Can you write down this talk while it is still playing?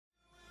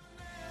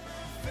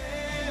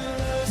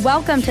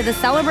Welcome to the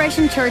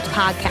Celebration Church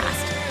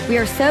podcast. We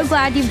are so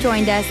glad you've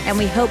joined us, and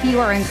we hope you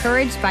are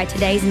encouraged by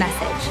today's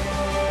message. All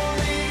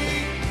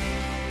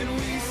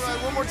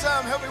right, one more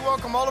time, help me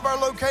welcome all of our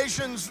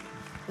locations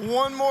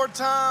one more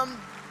time.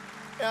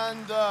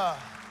 And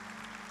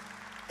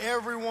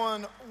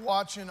everyone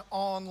watching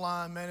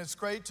online, man, it's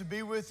great to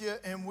be with you.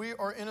 And we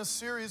are in a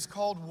series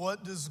called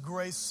What Does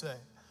Grace Say?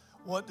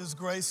 What Does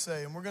Grace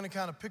Say? And we're going to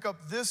kind of pick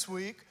up this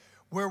week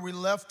where we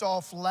left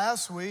off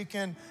last week.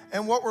 And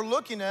what we're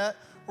looking at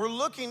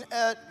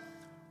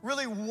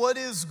really what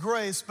is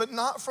grace, but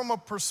not from a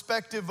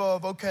perspective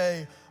of,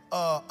 a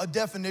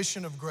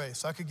definition of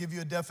grace. I could give you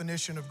a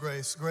definition of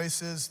grace.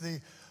 Grace is the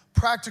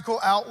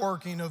practical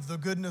outworking of the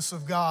goodness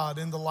of God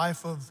in the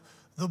life of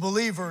the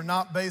believer,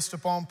 not based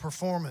upon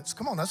performance.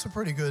 Come on, that's a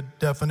pretty good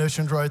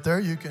definition right there.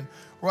 You can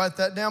write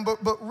that down.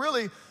 But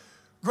really,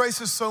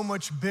 grace is so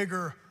much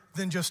bigger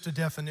than just a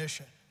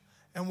definition.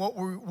 And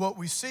what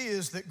we see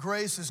is that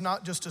grace is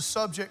not just a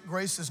subject,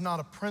 grace is not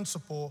a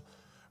principle,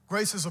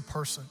 grace is a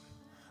person,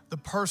 the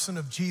person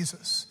of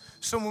Jesus.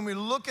 So when we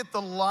look at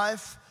the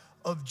life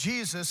of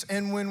Jesus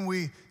and when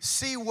we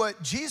see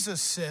what Jesus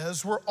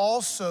says, we're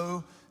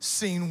also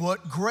seeing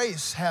what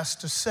grace has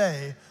to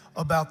say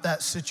about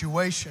that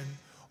situation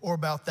or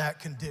about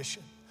that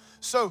condition.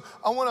 So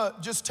I want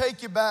to just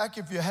take you back,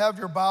 if you have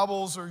your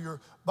Bibles or your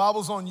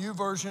Bibles on you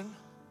version,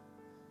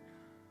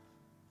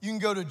 you can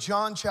go to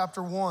John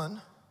chapter 1,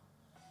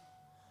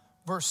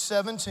 verse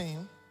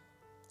 17.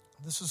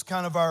 This is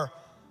kind of our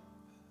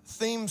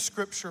theme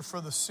scripture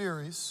for the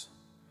series.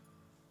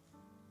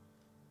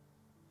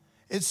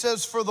 It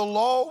says, "For the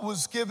law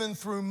was given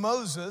through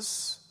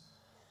Moses,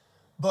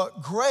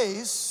 but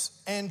grace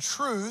and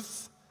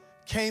truth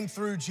came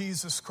through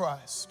Jesus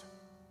Christ."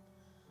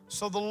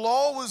 So the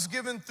law was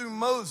given through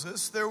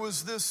Moses. There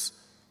was this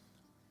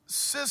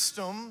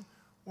system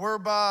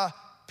whereby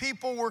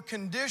people were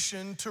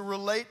conditioned to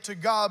relate to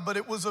God, but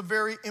it was a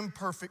very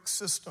imperfect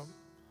system.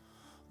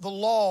 The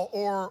law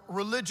or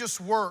religious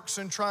works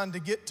in trying to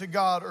get to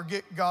God or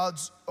get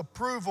God's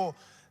approval,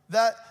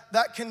 that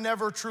can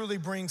never truly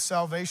bring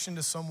salvation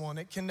to someone.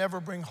 It can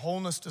never bring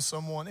wholeness to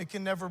someone. It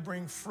can never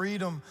bring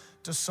freedom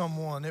to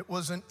someone. It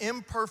was an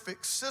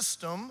imperfect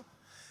system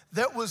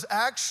that was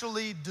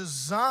actually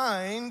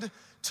designed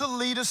to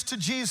lead us to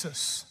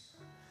Jesus.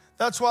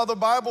 That's why the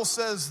Bible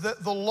says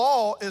that the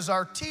law is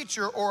our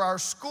teacher or our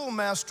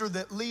schoolmaster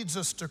that leads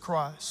us to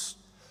Christ.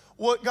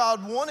 What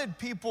God wanted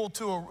people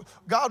to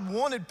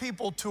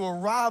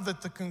arrive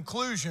at the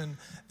conclusion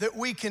that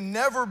we can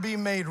never be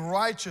made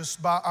righteous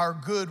by our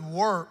good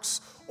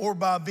works or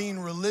by being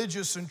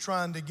religious and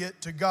trying to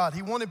get to God.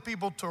 He wanted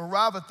people to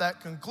arrive at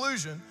that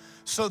conclusion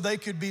so they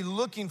could be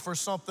looking for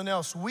something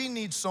else. We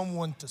need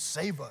someone to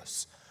save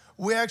us.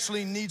 We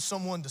actually need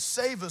someone to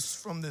save us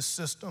from this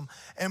system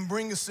and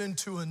bring us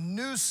into a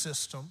new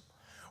system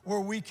where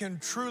we can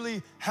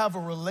truly have a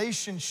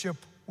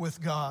relationship with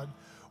God,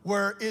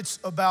 where it's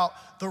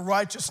about the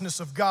righteousness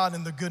of God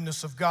and the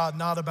goodness of God,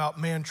 not about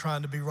man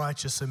trying to be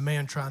righteous and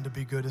man trying to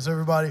be good. Is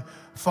everybody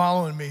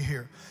following me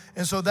here?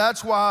 And so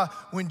that's why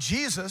when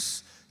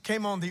Jesus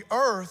came on the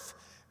earth,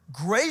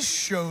 grace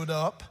showed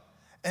up,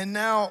 and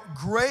now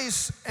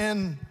grace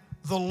and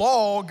the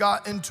law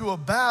got into a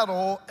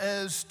battle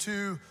as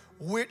to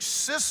which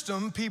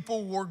system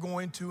people were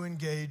going to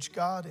engage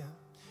God in.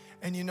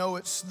 And you know,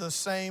 it's the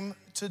same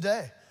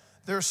today.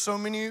 There's so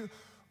many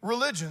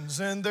religions,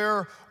 and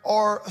there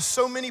are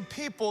so many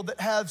people that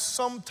have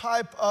some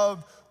type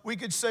of, we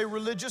could say,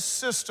 religious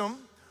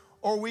system,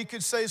 or we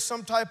could say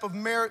some type of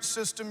merit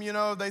system. You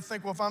know, they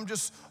think, well, if I'm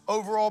just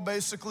overall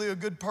basically a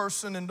good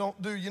person and don't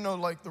do,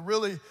 like the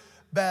really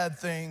bad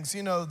things,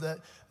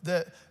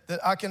 that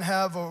I can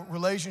have a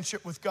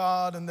relationship with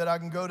God and that I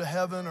can go to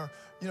heaven, or,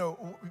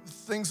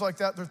 things like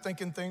that. They're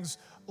thinking things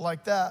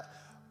like that.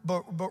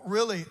 But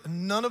really,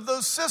 none of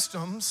those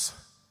systems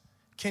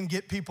can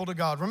get people to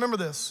God. Remember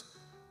this.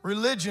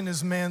 Religion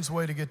is man's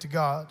way to get to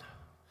God.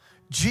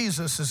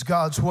 Jesus is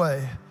God's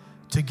way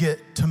to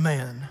get to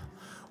man.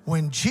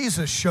 When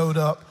Jesus showed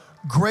up,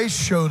 grace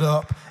showed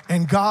up,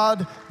 and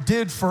God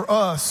did for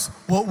us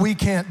what we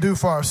can't do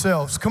for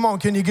ourselves. Come on,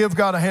 can you give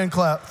God a hand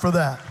clap for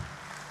that?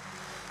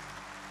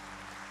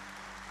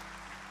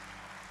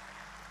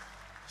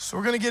 So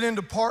we're going to get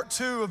into part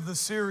 2 of the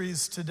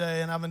series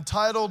today, and I've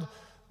entitled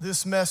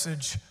this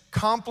message,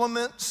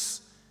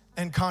 Compliments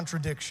and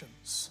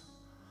Contradictions.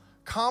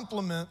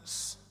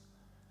 Compliments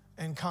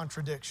and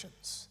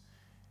contradictions.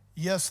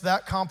 Yes,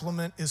 that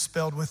compliment is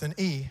spelled with an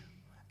E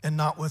and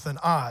not with an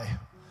I,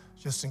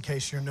 just in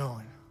case you're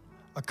knowing.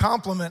 A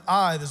compliment,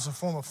 that is a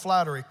form of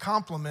flattery.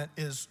 Compliment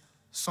is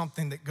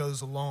something that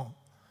goes along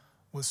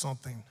with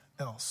something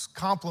else.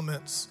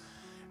 Compliments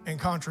and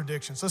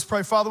contradictions. Let's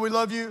pray. Father, we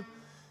love you.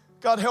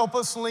 God, help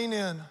us lean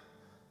in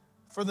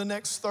for the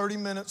next 30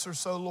 minutes or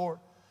so, Lord.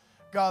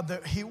 God,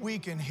 that we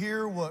can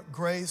hear what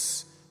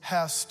grace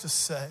has to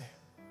say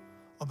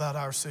about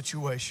our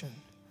situation.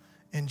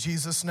 In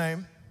Jesus'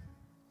 name.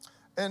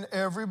 And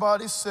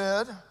everybody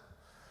said,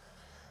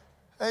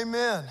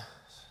 amen.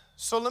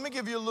 So let me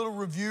give you a little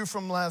review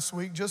from last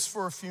week just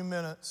for a few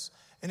minutes.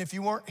 And if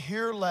you weren't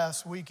here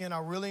last weekend, I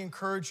really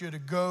encourage you to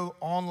go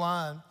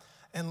online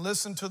and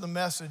listen to the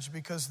message,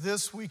 because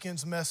this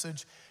weekend's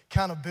message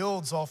kind of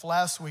builds off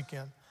last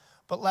weekend.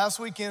 But last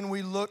weekend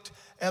we looked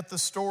at the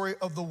story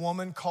of the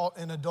woman caught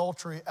in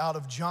adultery out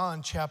of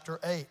John chapter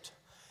 8.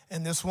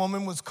 And this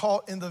woman was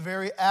caught in the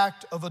very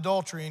act of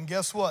adultery. And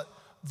guess what?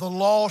 The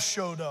law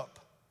showed up.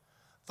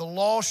 The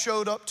law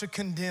showed up to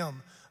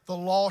condemn. The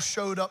law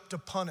showed up to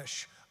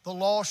punish. The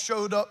law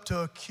showed up to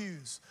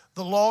accuse.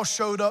 The law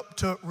showed up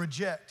to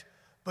reject.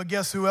 But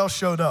guess who else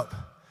showed up?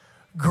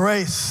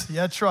 Grace.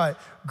 Yeah, that's right.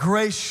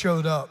 Grace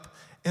showed up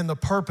in the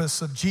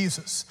purpose of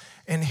Jesus.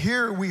 And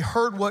here we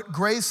heard what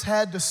grace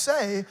had to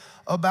say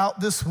about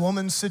this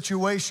woman's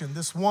situation,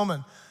 this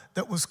woman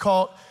that was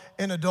caught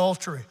in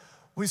adultery.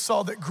 We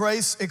saw that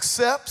grace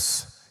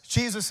accepts.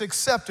 Jesus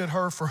accepted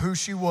her for who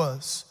she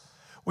was.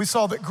 We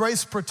saw that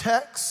grace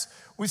protects.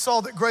 We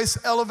saw that grace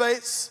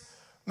elevates.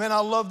 Man, I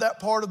love that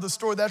part of the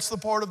story. That's the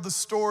part of the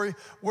story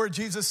where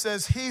Jesus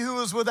says, "He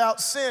who is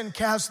without sin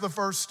cast the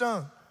first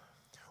stone."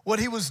 What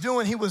he was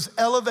doing, he was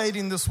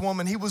elevating this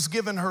woman. He was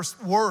giving her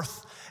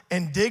worth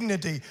and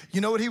dignity.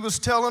 You know what he was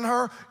telling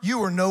her?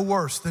 You are no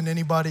worse than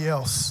anybody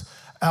else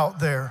out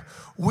there.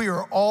 We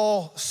are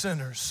all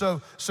sinners.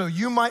 So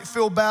you might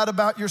feel bad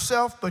about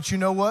yourself, but you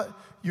know what?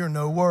 You're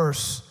no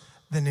worse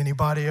than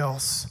anybody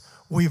else.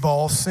 We've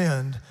all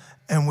sinned,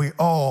 and we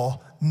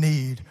all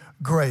need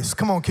grace.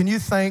 Come on, can you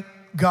thank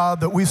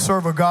God that we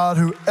serve a God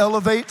who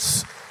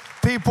elevates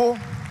people,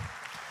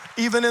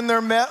 even in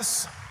their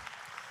mess?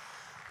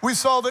 We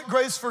saw that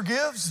grace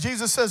forgives.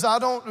 Jesus says,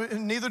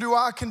 neither do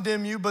I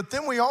condemn you. But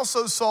then we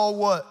also saw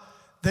what?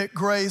 That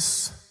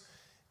grace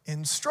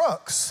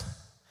instructs.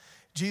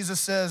 Jesus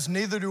says,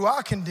 neither do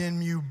I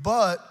condemn you,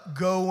 but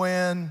go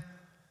and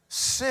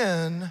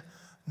sin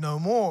no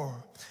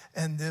more.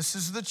 And this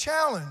is the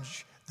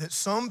challenge that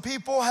some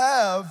people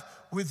have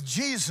with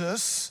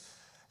Jesus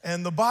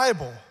and the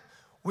Bible.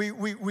 We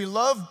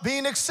love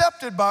being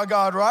accepted by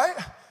God, right?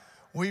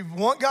 We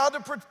want God to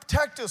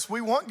protect us.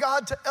 We want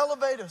God to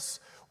elevate us.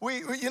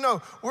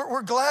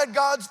 We're glad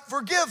God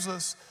forgives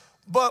us.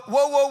 But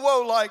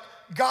whoa, like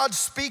God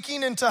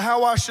speaking into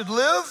how I should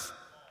live?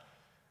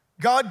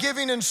 God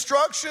giving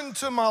instruction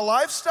to my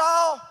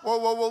lifestyle?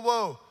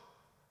 Whoa.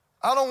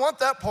 I don't want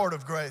that part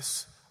of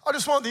grace. I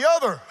just want the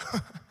other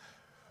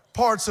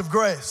parts of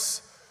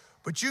grace.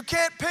 But you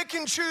can't pick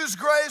and choose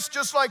grace,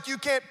 just like you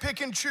can't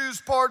pick and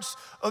choose parts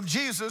of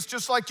Jesus,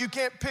 just like you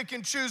can't pick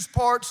and choose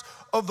parts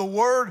of the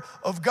Word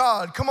of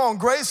God. Come on,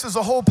 grace is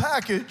a whole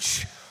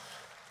package.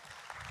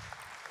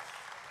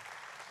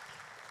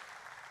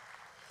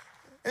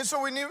 And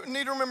so we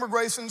need to remember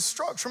grace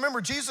instructs.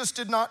 Remember, Jesus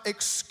did not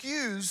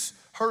excuse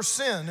her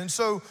sin. And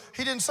so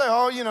he didn't say,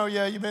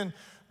 you've been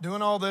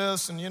doing all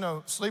this and,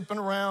 sleeping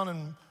around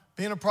and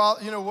being a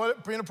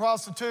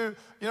prostitute,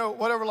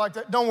 whatever like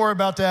that. Don't worry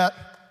about that.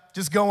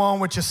 Just go on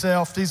with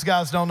yourself. These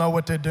guys don't know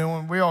what they're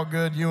doing. We all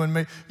good, you and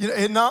me.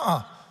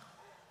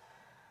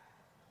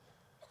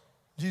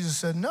 Jesus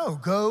said, no,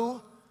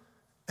 go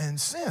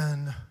and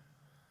sin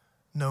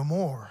no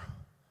more.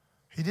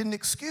 He didn't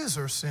excuse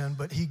her sin,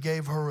 but he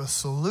gave her a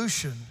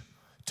solution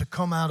to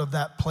come out of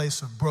that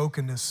place of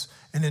brokenness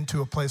and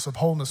into a place of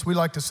wholeness. We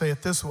like to say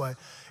it this way: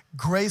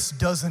 grace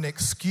doesn't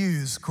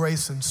excuse,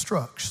 grace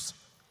instructs.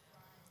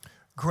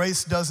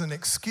 Grace doesn't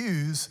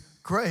excuse,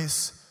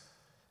 grace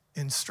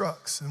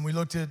instructs. And we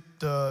looked at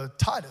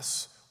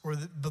Titus, where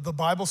the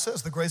Bible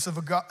says the grace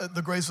of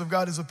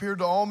God has appeared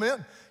to all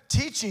men,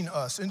 teaching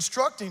us,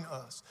 instructing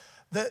us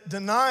that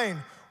denying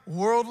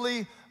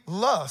worldly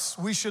lusts,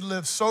 we should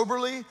live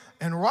soberly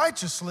and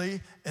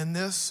righteously in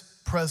this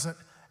present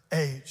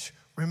age.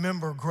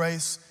 Remember,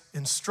 grace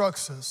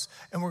instructs us.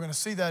 And we're going to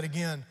see that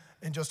again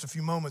in just a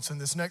few moments in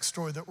this next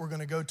story that we're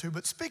going to go to.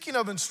 But speaking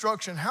of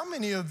instruction, how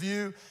many of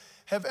you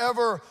have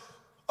ever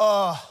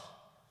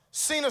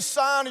seen a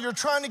sign, or you're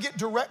trying to get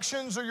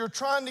directions, or you're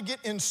trying to get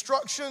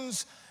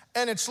instructions,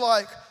 and it's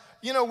like,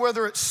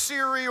 whether it's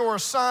Siri or a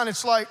sign,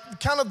 it's like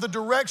kind of the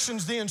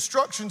directions, the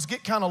instructions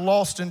get kind of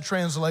lost in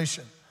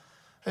translation.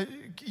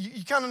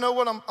 You kind of know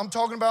what I'm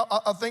talking about.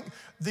 I think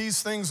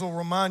these things will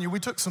remind you. We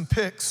took some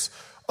pics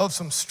of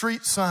some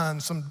street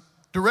signs, some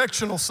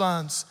directional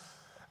signs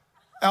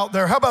out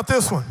there. How about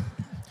this one?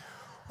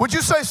 Would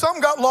you say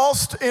something got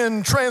lost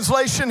in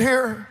translation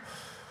here?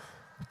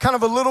 Kind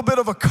of a little bit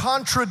of a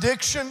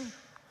contradiction.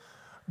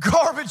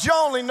 Garbage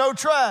only, no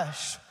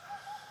trash.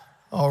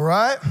 All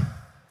right.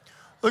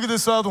 Look at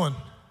this other one.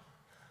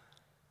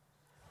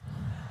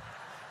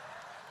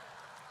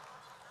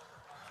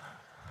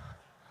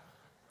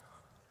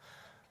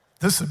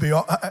 This would be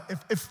all,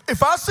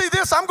 if I see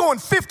this, I'm going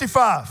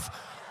 55.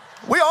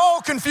 We all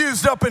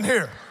confused up in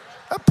here.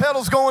 That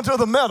pedal's going to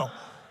the metal.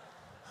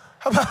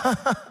 How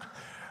about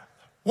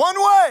one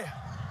way?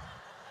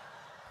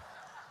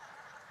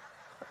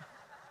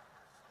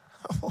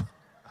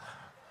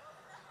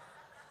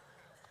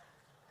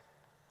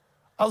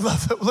 I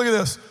love it. Look at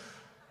this.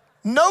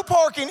 No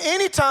parking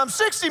anytime,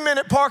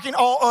 60-minute parking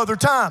all other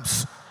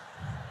times.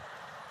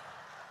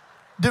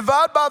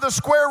 divide by the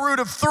square root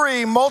of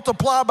 3,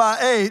 multiply by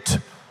 8,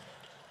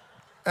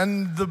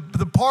 and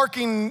the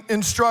parking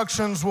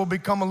instructions will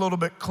become a little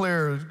bit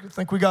clearer. I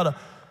think we got a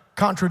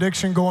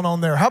contradiction going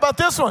on there. How about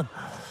this one?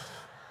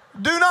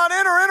 Do not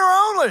enter, enter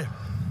only.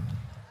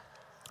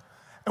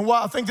 And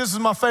I think this is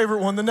my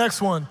favorite one, the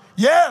next one.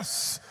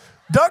 Yes,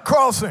 duck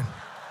crossing.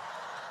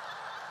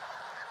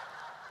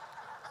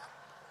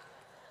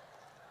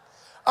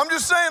 I'm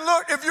just saying,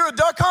 look, if you're a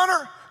duck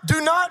hunter,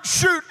 do not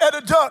shoot at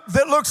a duck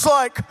that looks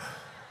like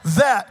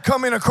that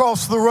coming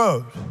across the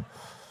road.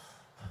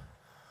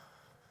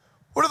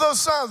 What are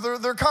those signs?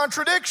 They're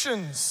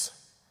contradictions.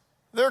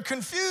 They're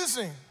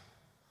confusing.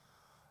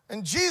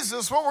 And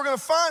Jesus, what we're going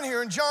to find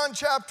here in John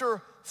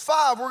chapter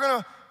 5, we're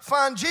going to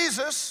find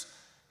Jesus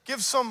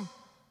give some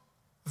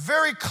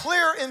very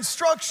clear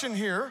instruction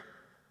here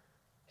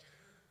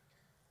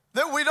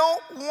that we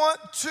don't want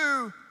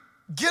to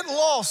get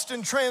lost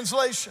in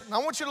translation. I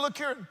want you to look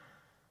here in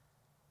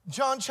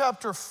John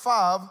chapter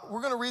 5.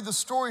 We're going to read the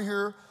story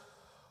here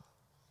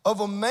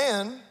of a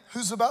man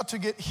who's about to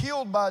get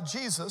healed by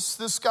Jesus.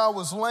 This guy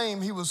was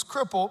lame. He was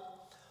crippled.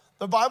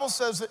 The Bible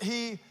says that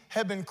he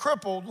had been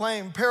crippled,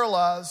 lame,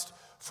 paralyzed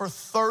for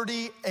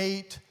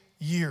 38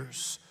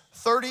 years.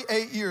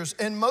 38 years.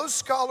 And most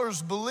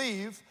scholars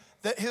believe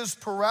that his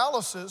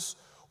paralysis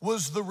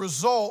was the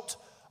result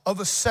of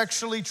a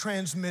sexually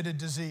transmitted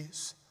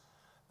disease.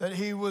 That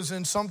he was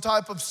in some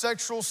type of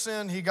sexual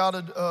sin, he got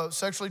a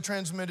sexually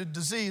transmitted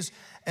disease,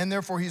 and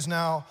therefore he's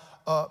now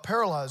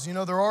paralyzed. You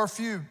know, there are a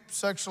few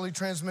sexually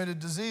transmitted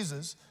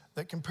diseases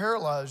that can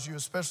paralyze you,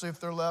 especially if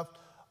they're left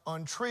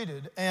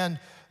untreated. And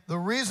the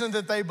reason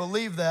that they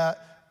believe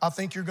that, I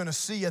think you're gonna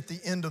see at the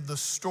end of the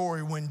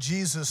story when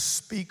Jesus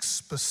speaks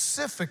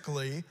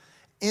specifically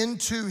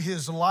into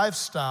his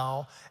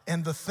lifestyle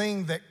and the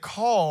thing that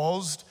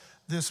caused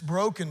this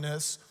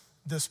brokenness,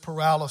 this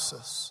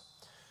paralysis.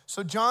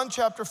 So John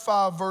chapter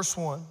 5, verse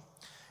 1,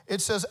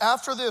 it says,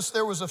 after this,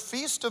 there was a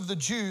feast of the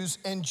Jews,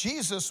 and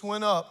Jesus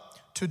went up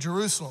to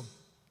Jerusalem.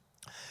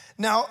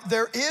 Now,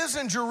 there is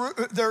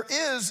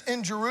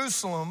in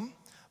Jerusalem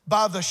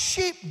by the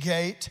sheep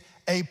gate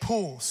a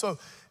pool. So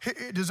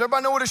does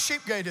everybody know what a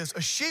sheep gate is?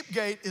 A sheep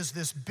gate is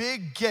this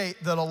big gate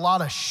that a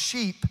lot of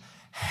sheep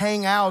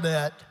hang out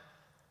at.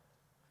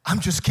 I'm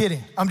just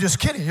kidding. Y'all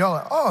are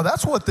like, oh,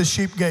 that's what the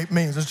sheep gate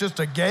means. It's just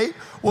a gate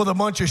with a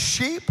bunch of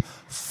sheep.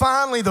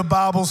 Finally, the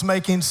Bible's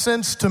making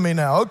sense to me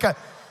now. Okay.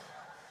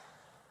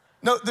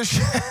 No, the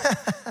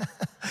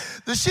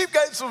sheep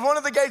gates was one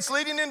of the gates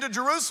leading into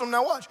Jerusalem.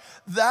 Now watch.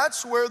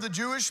 That's where the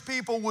Jewish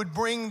people would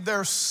bring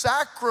their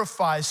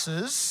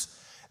sacrifices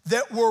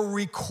that were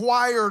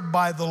required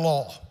by the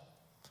law.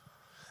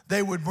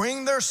 They would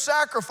bring their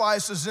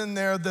sacrifices in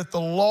there that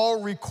the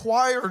law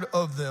required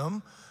of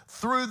them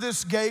through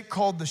this gate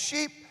called the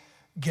sheep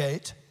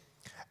gate.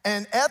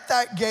 And at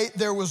that gate,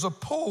 there was a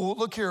pool,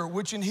 look here,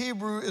 which in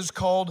Hebrew is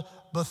called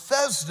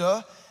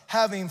Bethesda,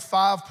 having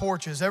 5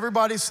 porches.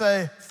 Everybody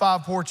say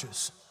 5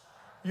 porches.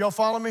 Y'all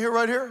follow me here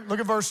right here?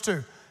 Look at verse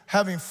 2.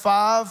 Having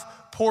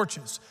 5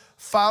 porches.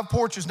 5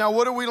 porches. Now,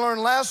 what did we learn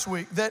last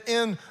week? That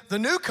in the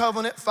new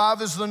covenant,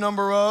 5 is the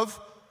number of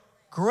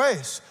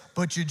grace.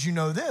 But did you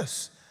know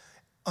this?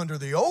 Under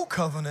the old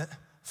covenant,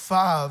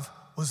 5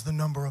 was the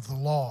number of the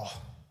law.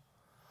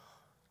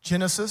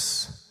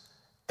 Genesis,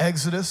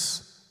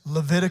 Exodus,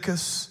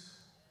 Leviticus,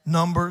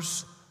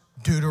 Numbers,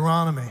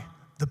 Deuteronomy,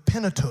 the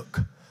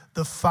Pentateuch,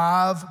 the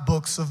 5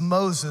 books of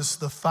Moses,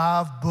 the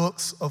 5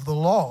 books of the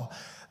law.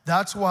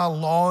 That's why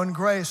law and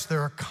grace,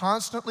 they're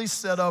constantly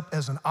set up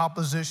as an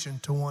opposition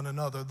to one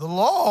another. The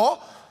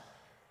law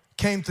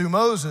came through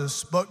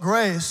Moses, but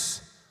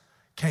grace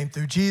came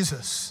through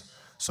Jesus.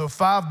 So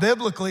 5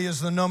 biblically is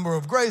the number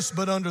of grace,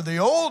 but under the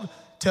Old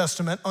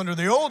Testament, under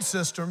the old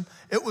system,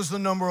 it was the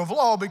number of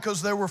law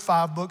because there were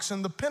 5 books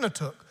in the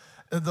Pentateuch.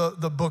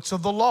 The books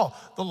of the law,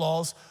 the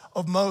laws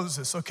of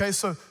Moses, okay?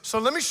 So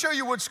let me show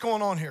you what's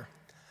going on here.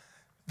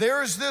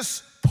 There is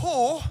this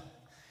pool.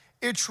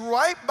 It's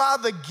right by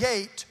the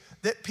gate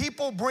that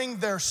people bring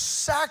their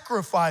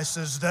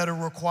sacrifices that are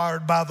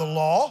required by the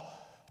law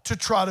to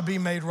try to be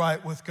made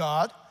right with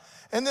God.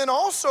 And then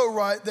also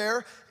right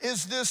there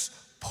is this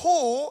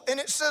pool, and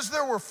it says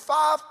there were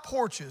 5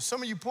 porches.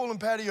 Some of you pool and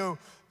patio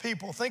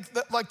people think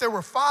that like there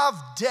were 5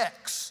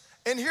 decks.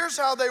 And here's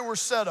how they were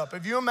set up.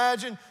 If you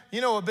imagine,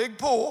 a big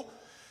pool,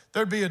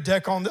 there'd be a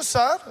deck on this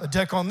side, a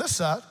deck on this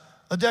side,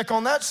 a deck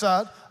on that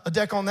side, a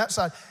deck on that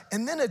side,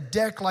 and then a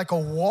deck like a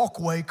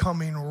walkway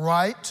coming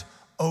right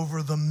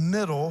over the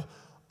middle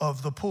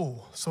of the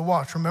pool. So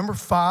watch, remember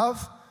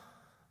 5,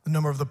 the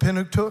number of the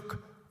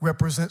Pentateuch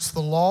represents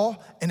the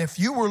law. And if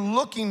you were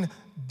looking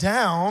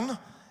down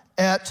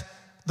at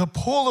the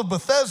pool of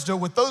Bethesda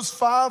with those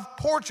 5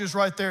 porches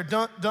right there,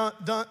 dun, dun,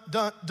 dun,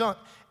 dun, dun,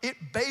 it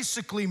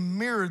basically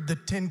mirrored the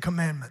 10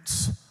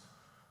 Commandments,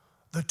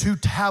 the 2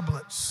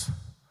 tablets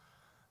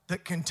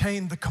that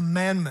contain the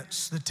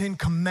commandments, the 10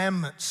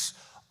 Commandments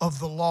of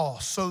the law.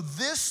 So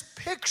this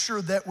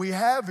picture that we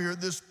have here,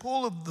 this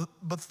pool of the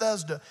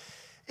Bethesda,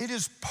 it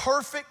is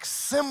perfect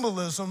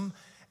symbolism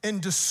in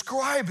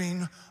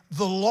describing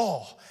the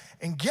law.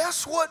 And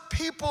guess what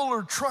people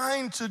are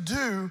trying to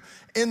do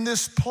in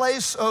this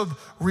place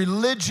of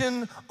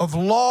religion, of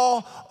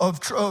law,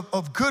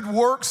 of good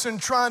works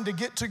and trying to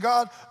get to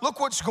God? Look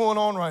what's going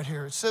on right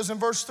here. It says in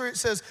verse 3, it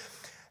says,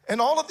 and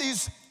all of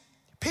these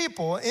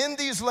people, in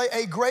these lay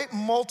a great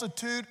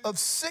multitude of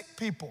sick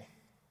people,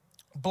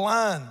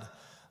 blind,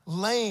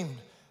 lame,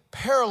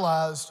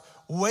 paralyzed,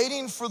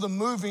 waiting for the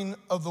moving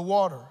of the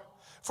water.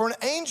 For an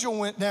angel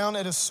went down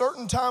at a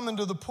certain time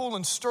into the pool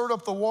and stirred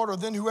up the water.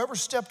 Then whoever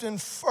stepped in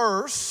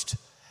first,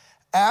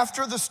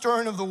 after the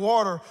stirring of the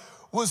water,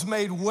 was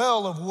made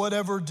well of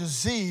whatever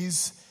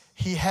disease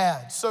he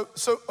had. So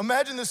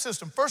imagine this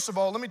system. First of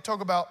all, let me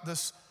talk about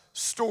this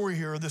story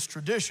here, this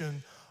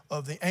tradition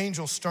of the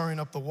angel stirring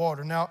up the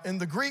water. Now, in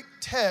the Greek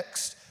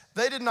text,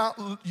 they did not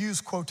use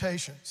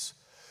quotations.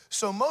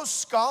 So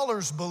most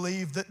scholars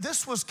believe that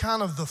this was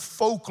kind of the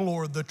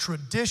folklore, the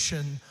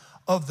tradition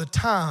of the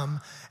time,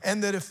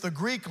 and that if the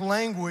Greek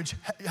language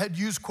had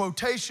used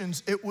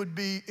quotations, it would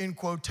be in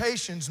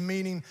quotations,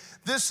 meaning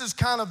this is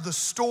kind of the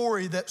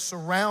story that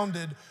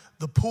surrounded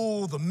the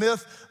pool, the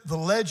myth, the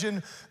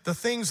legend, the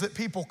things that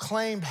people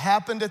claimed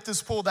happened at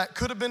this pool. That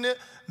could have been it.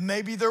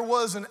 Maybe there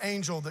was an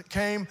angel that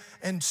came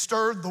and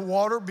stirred the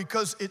water,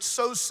 because it's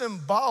so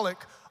symbolic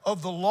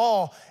of the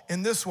law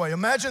in this way.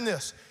 Imagine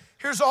this.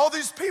 Here's all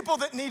these people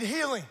that need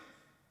healing.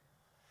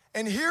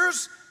 And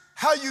here's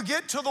how you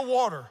get to the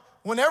water.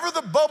 Whenever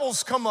the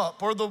bubbles come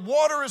up or the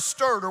water is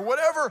stirred or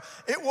whatever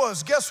it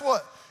was, guess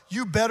what?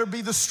 You better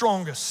be the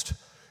strongest.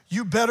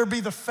 You better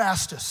be the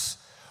fastest.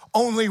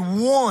 Only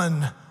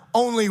one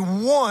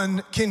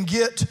can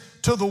get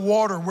to the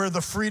water where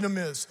the freedom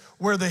is,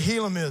 where the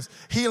healing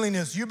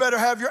is. You better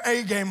have your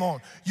A game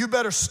on. You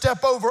better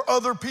step over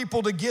other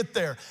people to get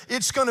there.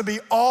 It's gonna be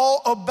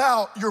all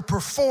about your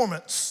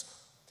performance.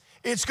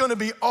 It's gonna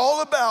be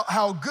all about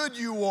how good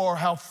you are,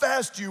 how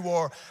fast you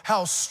are,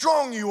 how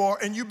strong you are,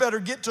 and you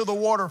better get to the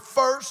water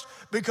first,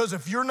 because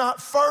if you're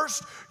not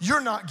first, you're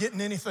not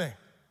getting anything.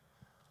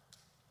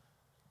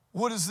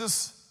 What is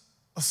this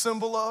a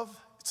symbol of?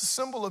 It's a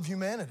symbol of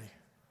humanity.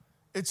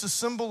 It's a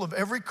symbol of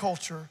every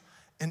culture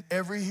and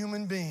every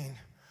human being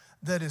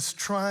that is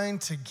trying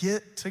to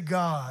get to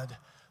God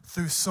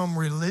through some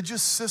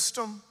religious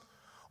system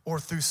or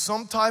through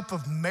some type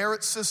of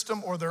merit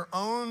system or their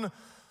own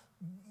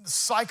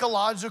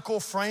psychological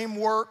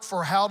framework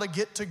for how to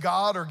get to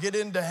God or get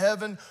into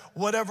heaven,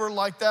 whatever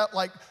like that,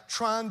 like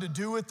trying to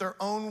do it their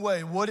own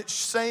way. What it's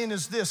saying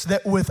is this,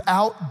 that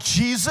without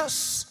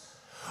Jesus,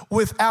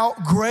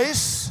 without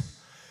grace,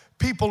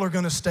 people are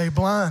gonna stay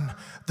blind.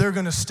 They're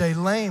gonna stay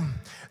lame.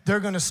 They're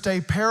gonna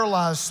stay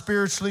paralyzed,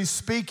 spiritually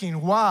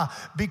speaking. Why?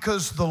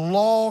 Because the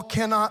law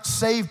cannot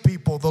save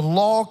people. The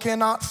law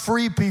cannot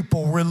free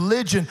people.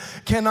 Religion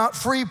cannot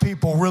free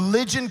people.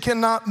 Religion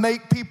cannot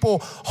make people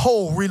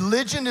whole.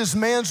 Religion is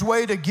man's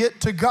way to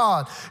get to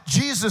God.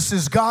 Jesus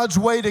is God's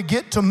way to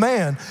get to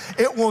man.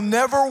 It will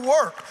never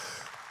work.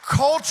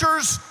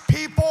 Cultures,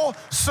 people,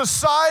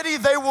 society,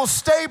 they will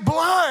stay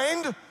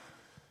blind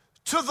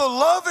to the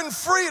love and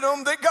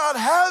freedom that God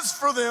has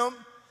for them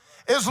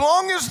as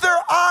long as their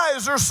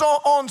eyes are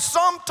on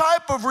some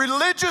type of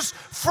religious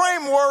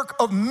framework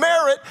of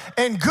merit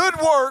and good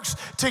works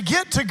to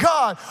get to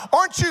God.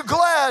 Aren't you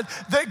glad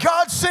that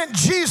God sent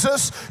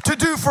Jesus to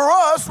do for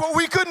us what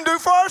we couldn't do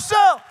for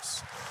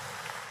ourselves?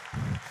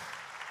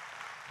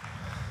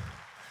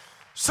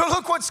 So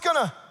look what's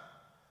gonna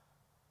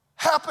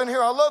happen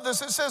here. I love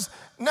this. It says,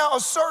 now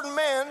a certain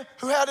man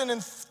who had an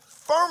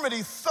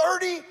infirmity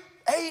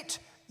 38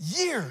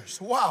 years.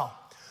 Wow.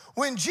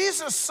 When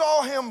Jesus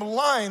saw him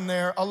lying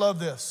there, I love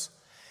this,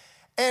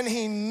 and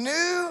he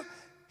knew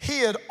he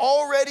had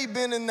already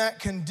been in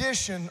that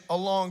condition a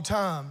long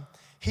time,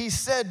 he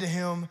said to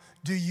him,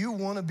 do you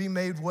want to be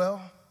made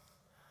well?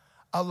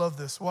 I love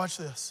this. Watch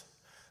this.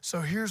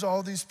 So here's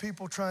all these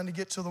people trying to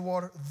get to the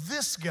water.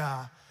 This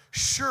guy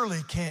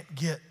surely can't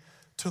get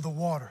to the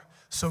water.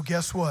 So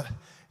guess what?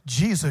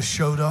 Jesus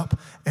showed up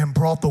and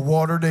brought the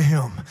water to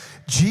him.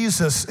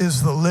 Jesus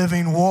is the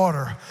living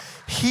water.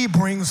 He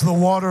brings the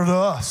water to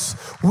us.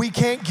 We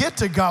can't get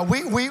to God.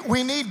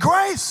 We need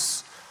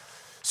grace.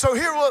 So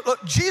here,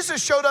 look,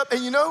 Jesus showed up,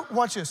 and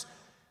watch this.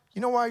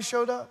 You know why he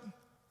showed up?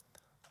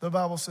 The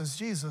Bible says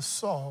Jesus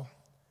saw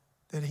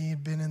that he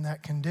had been in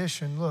that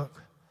condition,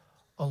 look,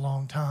 a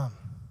long time.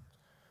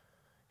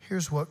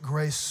 Here's what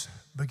grace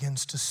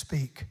begins to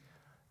speak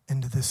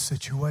into this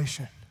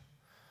situation.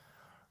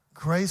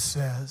 Grace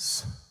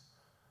says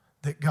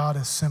that God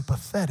is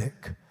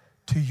sympathetic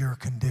to your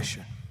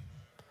condition.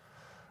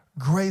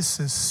 Grace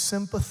is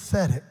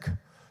sympathetic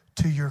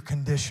to your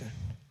condition.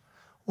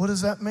 What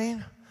does that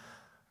mean?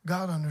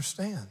 God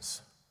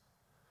understands.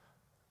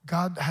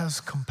 God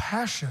has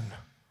compassion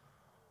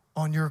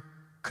on your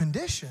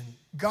condition.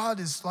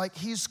 God is like,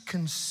 he's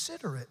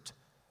considerate.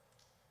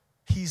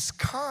 He's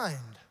kind.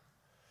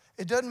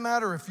 It doesn't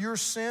matter if your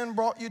sin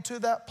brought you to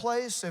that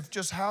place, if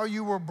just how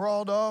you were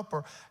brought up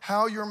or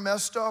how you're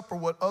messed up or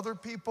what other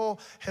people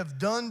have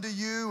done to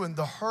you and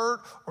the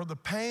hurt or the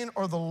pain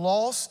or the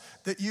loss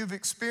that you've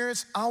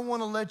experienced. I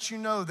want to let you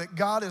know that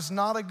God is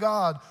not a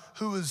God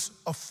who is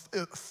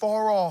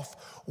far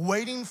off,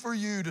 waiting for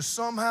you to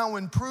somehow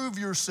improve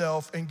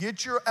yourself and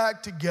get your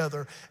act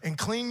together and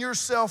clean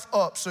yourself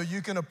up so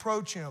you can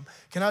approach him.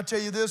 Can I tell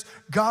you this?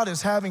 God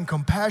is having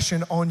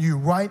compassion on you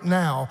right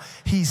now.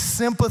 He's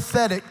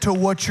sympathetic to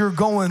what you're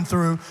going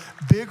through,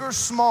 big or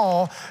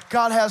small.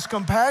 God has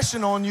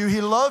compassion on you.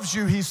 He loves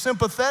you. He's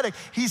sympathetic.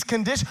 He's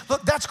conditioned.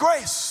 Look, that's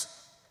grace.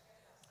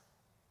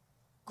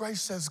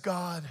 Grace says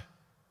God,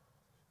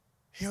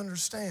 he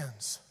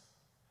understands.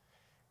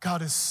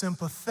 God is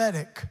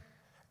sympathetic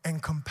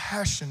and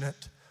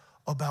compassionate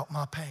about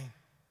my pain.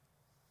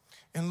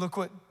 And look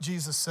what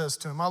Jesus says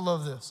to him. I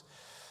love this.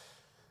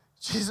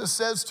 Jesus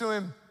says to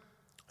him,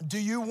 do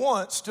you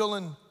want, still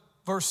in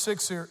verse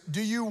 6 here,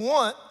 do you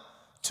want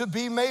to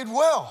be made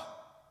well?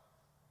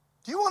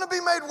 Do you want to be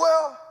made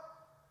well?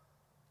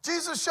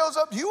 Jesus shows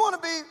up. Do you want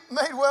to be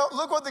made well?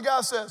 Look what the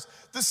guy says.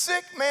 The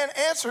sick man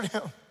answered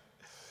him,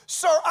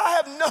 sir, I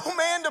have no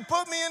man to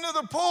put me into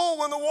the pool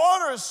when the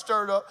water is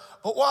stirred up,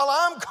 but while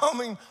I'm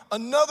coming,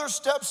 another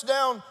steps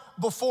down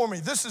before me.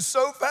 This is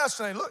so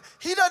fascinating. Look,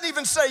 he doesn't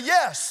even say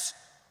yes.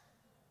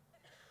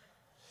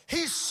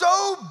 He's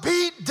so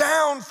beat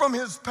down from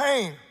his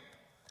pain.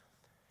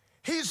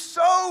 He's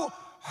so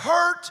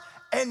hurt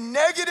and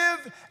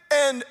negative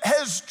and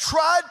has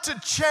tried to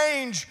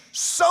change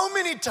so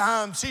many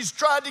times. He's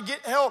tried to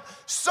get help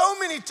so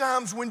many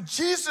times. When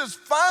Jesus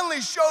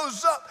finally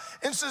shows up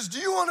and says, do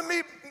you want to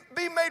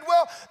be made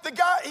well? The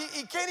guy,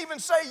 he can't even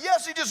say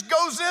yes. He just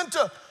goes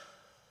into,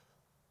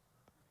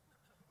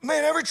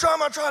 man, every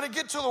time I try to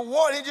get to the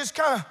water, he just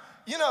kind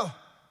of,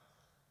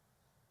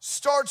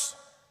 starts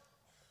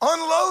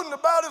unloading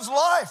about his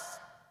life.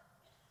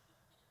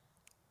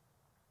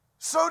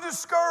 So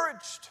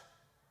discouraged,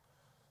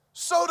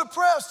 so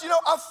depressed.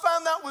 I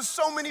found that with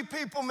so many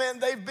people, man.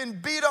 They've been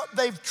beat up.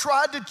 They've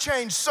tried to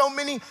change so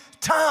many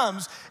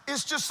times.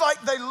 It's just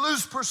like they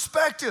lose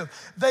perspective.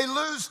 They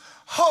lose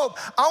hope.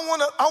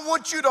 I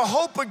want you to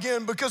hope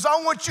again, because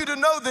I want you to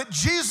know that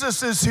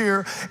Jesus is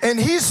here and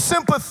he's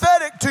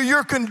sympathetic to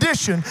your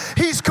condition.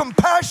 He's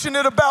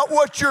compassionate about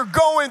what you're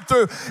going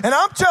through. And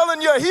I'm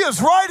telling you, he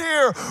is right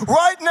here,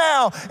 right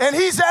now, and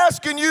he's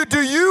asking you,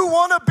 do you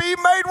want to be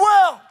made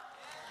well?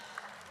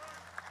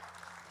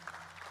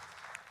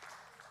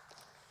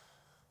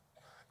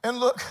 And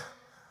look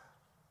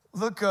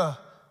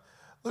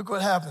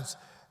what happens.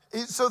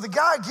 So the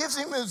guy gives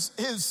him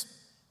his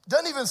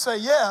doesn't even say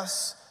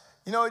yes.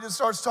 He just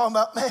starts talking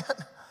about, man,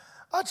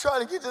 I try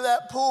to get to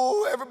that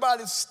pool.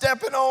 Everybody's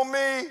stepping on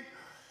me.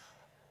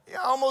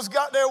 I almost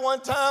got there one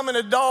time and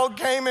a dog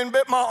came and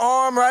bit my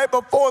arm right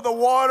before the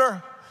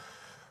water.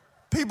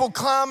 People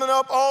climbing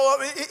up all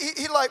of it.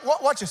 He like,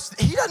 watch this.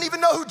 He doesn't even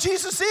know who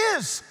Jesus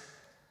is.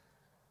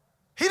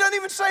 He doesn't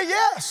even say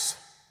yes.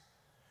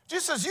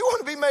 Jesus says, you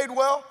want to be made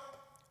well?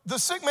 The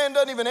sick man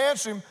doesn't even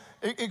answer him,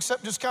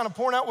 except just kind of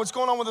pouring out what's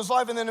going on with his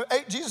life. And then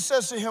Jesus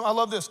says to him, I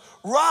love this,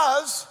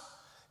 rise,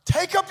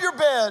 take up your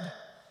bed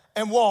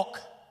and walk.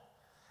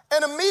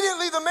 And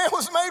immediately the man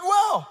was made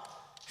well.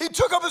 He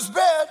took up his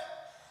bed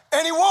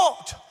and he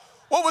walked.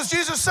 What was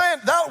Jesus saying?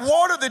 That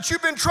water that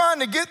you've been trying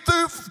to get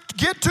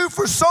to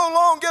for so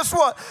long, guess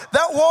what?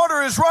 That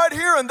water is right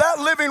here, and that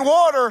living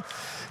water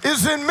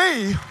is in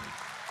me.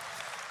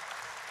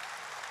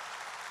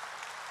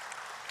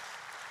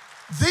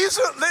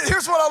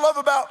 Here's what I love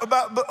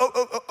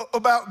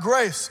about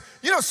grace.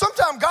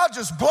 Sometimes God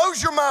just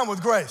blows your mind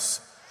with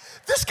grace.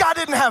 This guy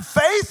didn't have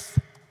faith.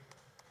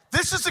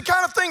 This is the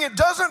kind of thing, it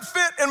doesn't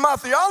fit in my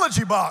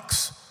theology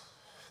box.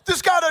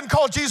 This guy doesn't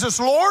call Jesus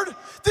Lord.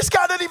 This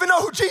guy doesn't even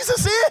know who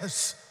Jesus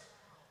is.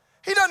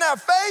 He doesn't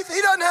have faith.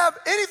 He doesn't have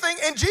anything.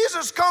 And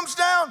Jesus comes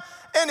down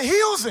and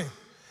heals him.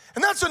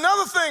 And that's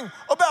another thing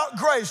about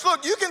grace.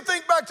 Look, you can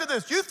think back to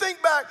this. You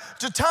think back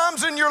to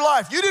times in your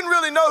life. You didn't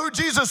really know who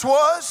Jesus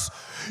was.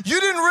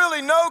 You didn't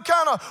really know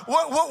kind of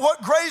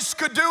what grace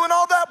could do and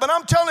all that. But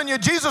I'm telling you,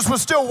 Jesus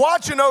was still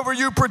watching over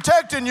you,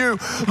 protecting you,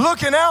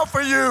 looking out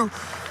for you.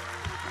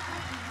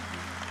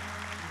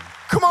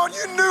 Come on,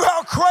 you knew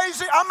how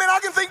crazy. I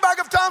can think back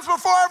of times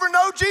before I ever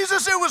know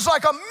Jesus. It was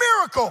like a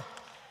miracle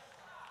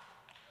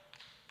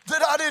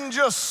that I didn't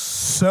just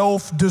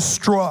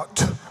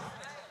self-destruct.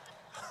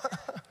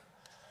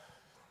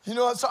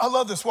 I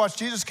love this. Watch,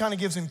 Jesus kind of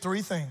gives him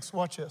three things.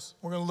 Watch this.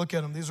 We're going to look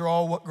at them. These are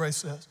all what grace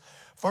says.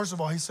 First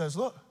of all, he says,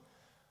 look,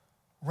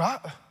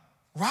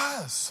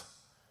 rise.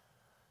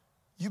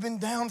 You've been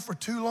down for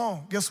too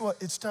long. Guess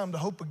what? It's time to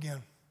hope again.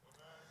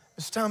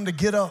 It's time to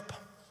get up.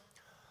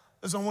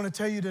 As I want to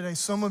tell you today,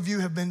 some of you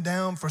have been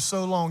down for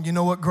so long. You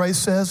know what grace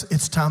says?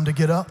 It's time to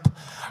get up.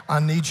 I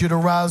need you to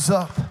rise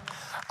up.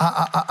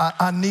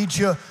 I need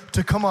you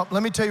to come up.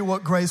 Let me tell you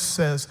what grace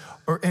says,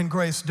 and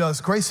grace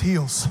does. Grace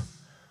heals.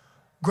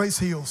 Grace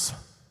heals.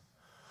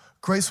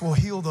 Grace will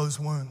heal those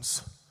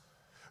wounds.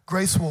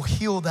 Grace will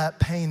heal that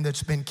pain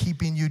that's been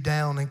keeping you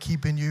down and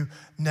keeping you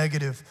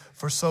negative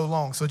for so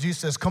long. So Jesus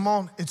says, come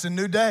on, it's a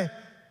new day.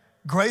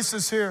 Grace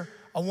is here.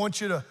 I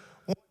want you to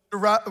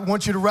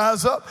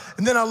rise up.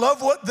 And then I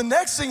love what the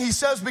next thing he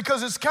says,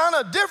 because it's kind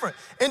of different.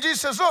 And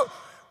Jesus says, look,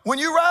 when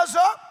you rise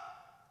up,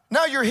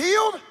 now you're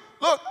healed.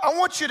 Look, I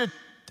want you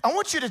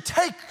to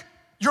take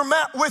your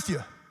mat with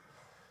you.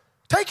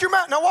 Take your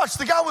mat. Now watch,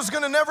 the guy was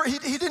gonna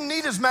he didn't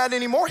need his mat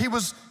anymore. He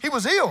was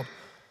healed.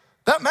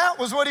 That mat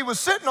was what he was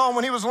sitting on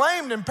when he was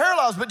lamed and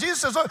paralyzed. But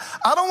Jesus says, look,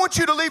 I don't want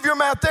you to leave your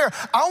mat there.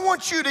 I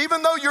want you to,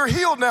 even though you're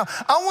healed now,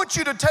 I want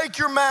you to take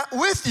your mat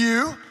with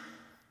you,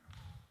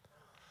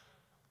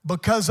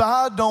 because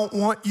I don't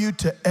want you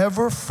to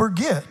ever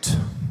forget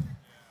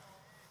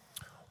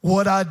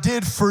what I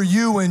did for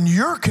you in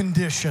your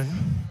condition,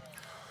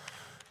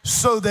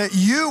 so that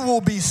you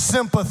will be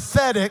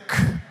sympathetic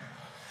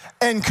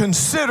and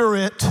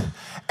considerate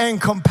and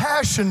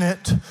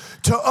compassionate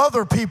to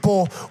other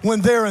people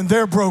when they're in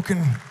their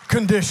broken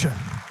condition.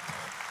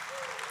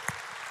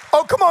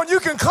 Oh, come on, you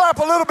can clap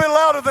a little bit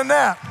louder than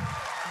that.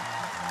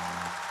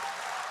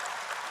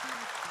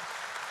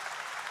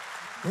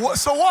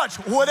 So watch,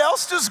 what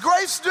else does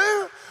grace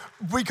do?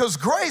 Because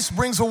grace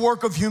brings a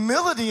work of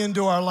humility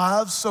into our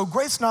lives. So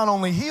grace not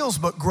only heals,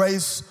 but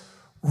grace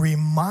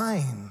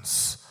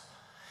reminds.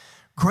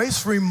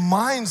 Grace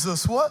reminds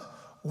us what?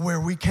 Where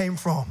we came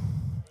from.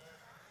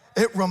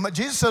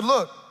 Jesus said,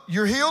 look,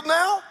 you're healed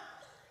now,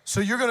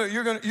 so you're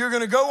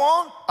gonna go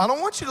on. I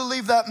don't want you to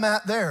leave that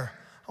mat there.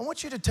 I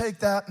want you to take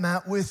that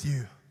mat with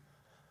you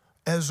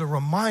as a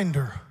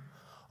reminder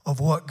of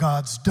what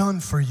God's done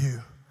for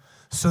you,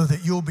 so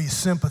that you'll be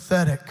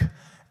sympathetic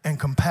and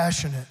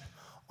compassionate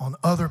on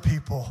other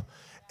people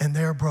and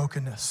their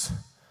brokenness.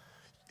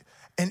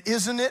 And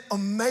isn't it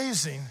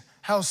amazing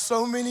how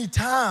so many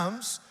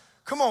times,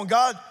 come on,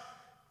 God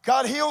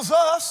heals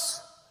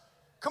us.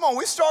 Come on,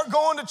 we start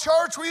going to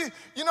church.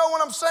 You know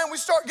what I'm saying? We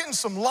start getting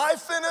some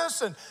life in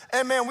us,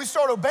 and man, we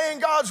start obeying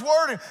God's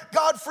word, and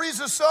God frees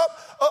us up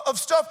of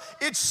stuff.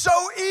 It's so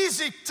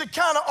easy to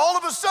kind of all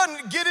of a sudden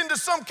get into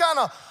some kind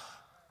of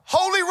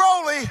holy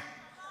roly.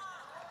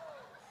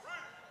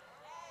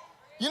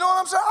 You know what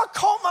I'm saying? I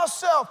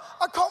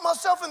caught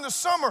myself in the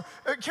summer.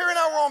 Carrie and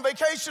I were on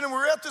vacation, and we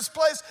were at this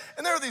place,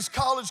 and there were these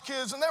college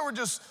kids, and they were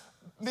just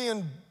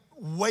being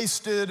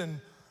wasted and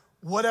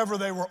whatever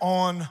they were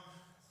on,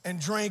 and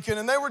drinking,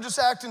 and they were just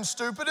acting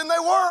stupid, and they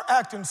were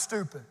acting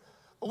stupid.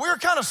 But we were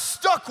kind of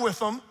stuck with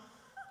them,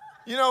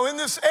 you know, in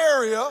this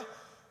area,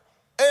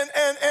 and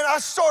I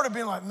started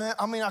being like, man,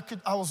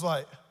 I was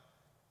like,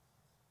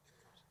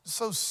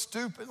 so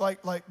stupid,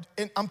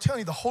 and I'm telling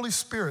you, the Holy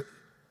Spirit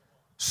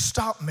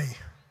stopped me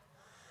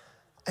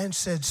and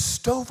said,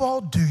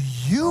 Stovall, do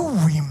you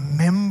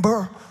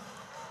remember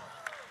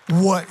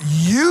what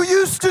you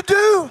used to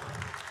do?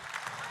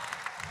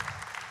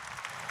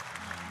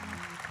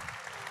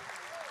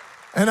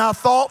 And I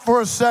thought for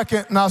a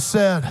second, and I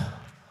said,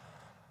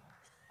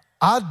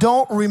 I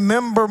don't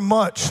remember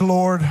much,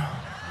 Lord.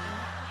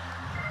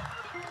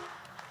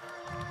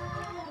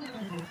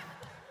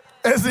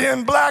 As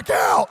in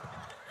blackout.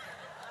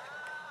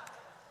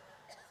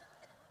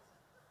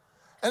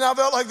 And I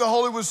felt like the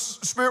Holy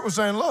Spirit was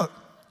saying, look,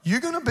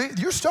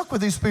 you're stuck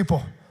with these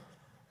people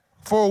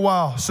for a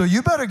while. So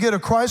you better get a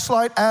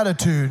Christ-like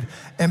attitude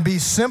and be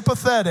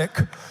sympathetic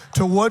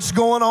to what's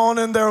going on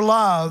in their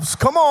lives.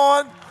 Come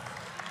on.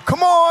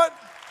 Come on.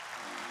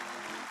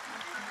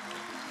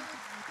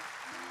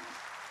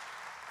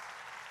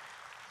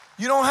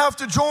 You don't have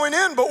to join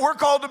in, but we're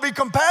called to be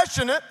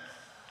compassionate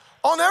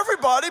on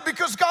everybody,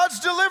 because God's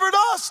delivered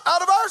us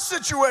out of our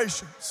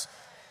situations.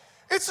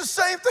 It's the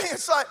same thing.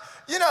 It's like,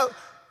 you know,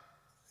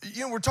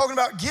 we're talking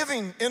about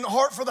giving in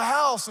Heart for the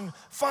House and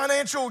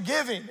financial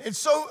giving. It's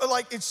so,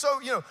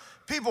 you know,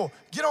 people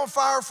get on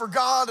fire for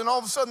God, and all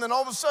of a sudden,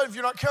 if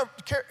you're not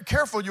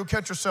careful, you'll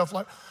catch yourself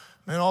like,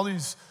 man, all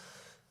these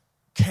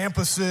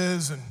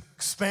campuses and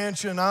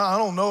expansion, I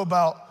don't know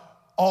about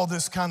all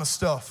this kind of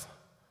stuff.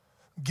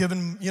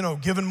 Giving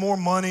more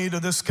money to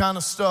this kind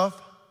of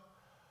stuff.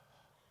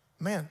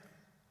 Man,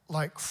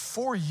 like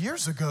 4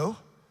 years ago,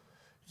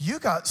 you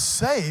got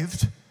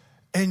saved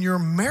and your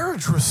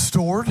marriage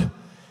restored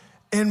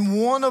in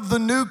one of the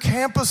new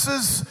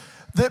campuses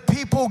that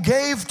people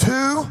gave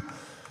to,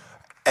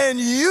 and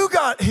you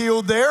got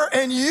healed there,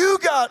 and you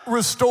got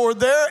restored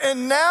there,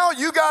 and now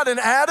you got an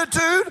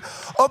attitude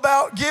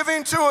about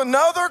giving to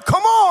another.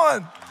 Come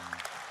on.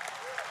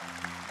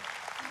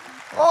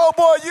 Oh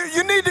boy,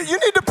 you need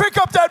to pick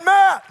up that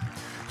mat.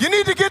 You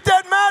need to get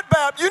that mat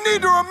back. You need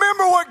to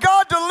remember what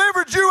God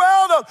delivered you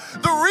out of.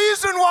 The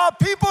reason why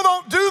people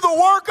don't do the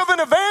work of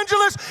an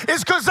evangelist is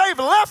because they've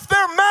left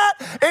their mat,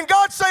 and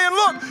God's saying,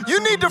 look,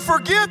 you need to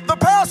forget the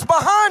past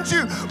behind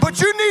you,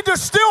 but you need to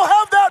still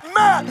have that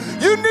mat.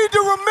 You need to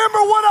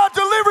remember what I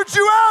delivered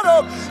you out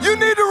of. You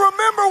need to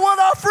remember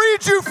what I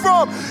freed you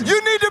from. You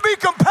need to be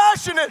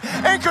compassionate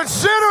and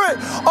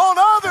considerate on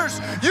others.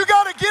 You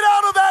got to get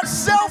out of that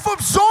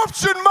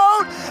self-absorption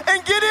mode and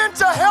get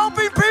into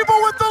helping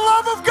people with the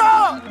love of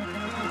God.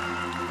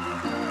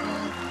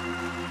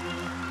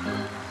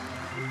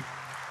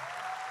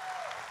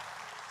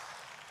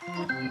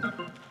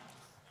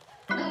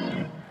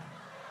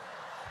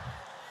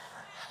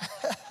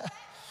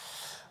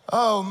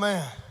 Oh,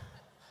 man.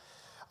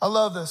 I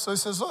love this. So he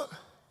says, look,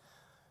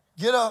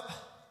 get up,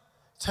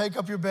 take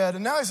up your bed.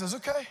 And now he says,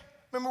 okay,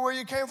 remember where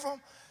you came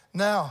from?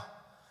 Now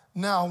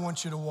I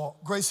want you to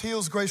walk. Grace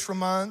heals, grace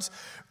reminds,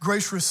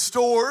 grace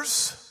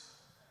restores,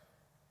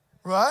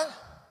 right?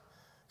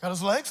 Got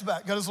his legs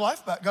back, got his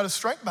life back, got his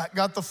strength back,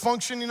 got the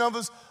functioning of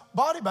his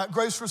body back.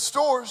 Grace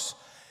restores,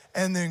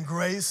 and then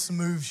grace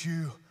moves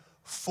you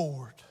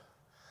forward.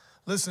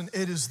 Listen,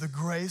 it is the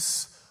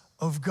grace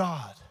of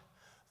God,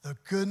 the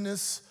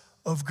goodness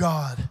of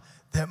God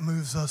that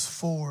moves us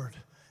forward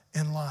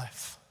in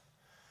life.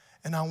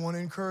 And I want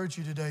to encourage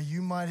you today,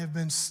 you might have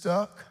been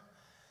stuck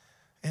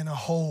in a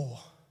hole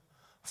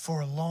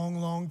for a long,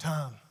 long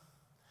time.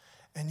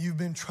 And you've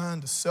been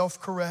trying to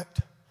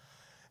self-correct,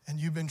 and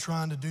you've been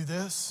trying to do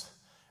this,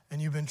 and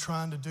you've been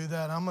trying to do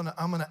that. I'm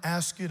gonna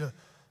ask you to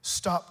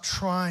stop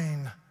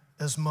trying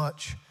as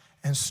much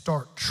and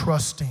start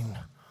trusting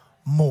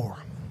more.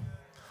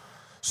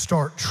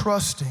 Start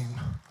trusting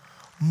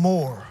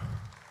more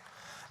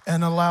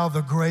and allow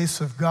the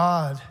grace of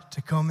God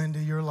to come into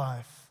your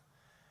life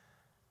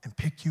and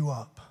pick you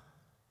up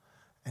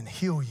and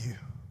heal you.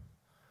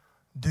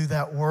 Do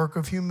that work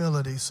of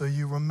humility so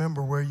you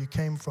remember where you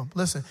came from.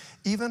 Listen,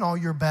 even all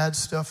your bad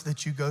stuff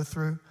that you go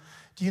through,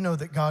 do you know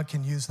that God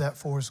can use that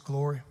for his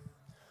glory?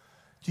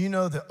 Do you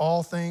know that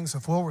all things,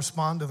 if we'll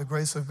respond to the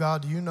grace of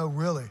God, do you know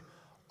really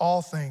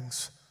all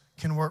things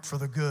can work for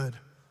the good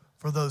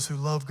for those who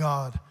love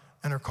God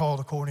and are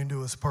called according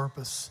to his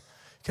purpose?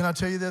 Can I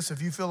tell you this?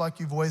 If you feel like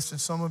you've wasted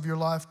some of your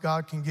life,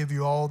 God can give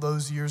you all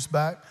those years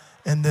back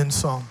and then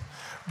some.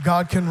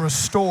 God can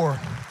restore.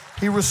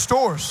 He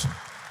restores.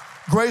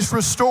 Grace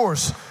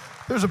restores.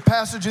 There's a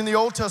passage in the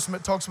Old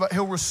Testament that talks about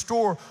he'll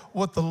restore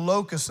what the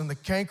locust and the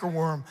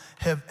cankerworm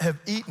have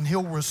eaten.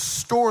 He'll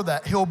restore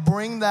that. He'll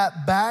bring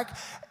that back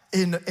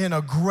in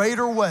a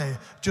greater way,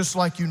 just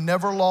like you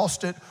never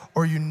lost it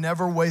or you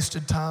never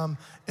wasted time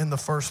in the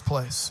first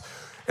place.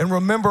 And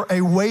remember,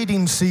 a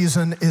waiting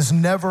season is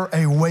never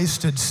a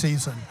wasted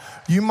season.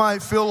 You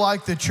might feel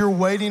like that you're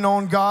waiting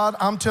on God.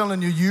 I'm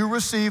telling you, you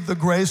receive the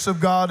grace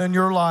of God in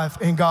your life.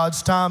 In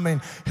God's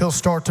timing, he'll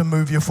start to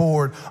move you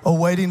forward. A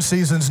waiting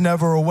season's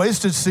never a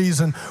wasted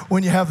season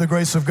when you have the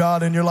grace of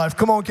God in your life.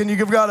 Come on, can you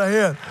give God a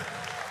hand?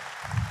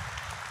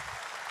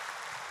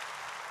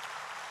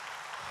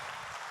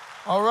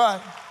 All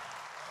right.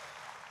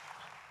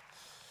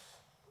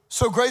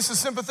 So grace is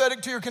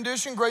sympathetic to your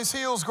condition. Grace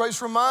heals,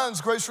 grace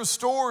reminds, grace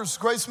restores,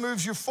 grace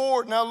moves you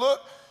forward. Now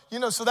look,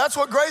 so that's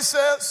what grace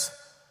says.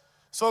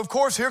 So of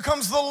course, here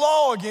comes the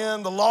law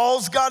again. The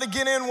law's got to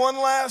get in one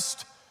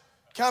last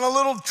kind of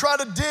little try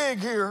to dig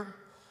here.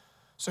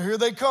 So here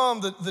they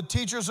come, the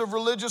teachers of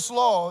religious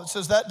law. It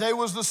says that day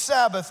was the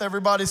Sabbath.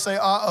 Everybody say,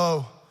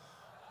 uh-oh.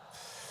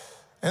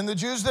 And the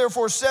Jews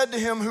therefore said to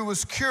him who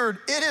was cured,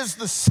 it is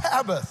the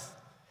Sabbath.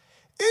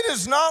 It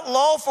is not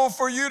lawful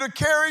for you to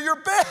carry your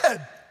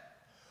bed.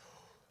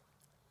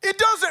 It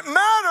doesn't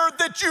matter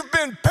that you've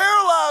been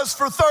paralyzed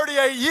for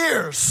 38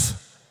 years.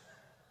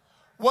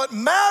 What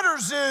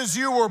matters is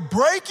you were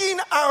breaking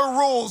our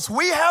rules.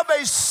 We have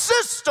a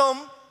system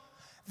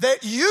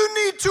that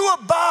you need to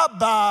abide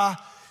by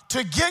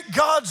to get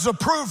God's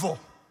approval.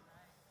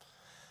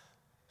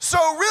 So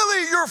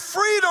really, your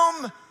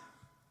freedom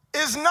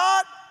is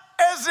not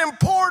as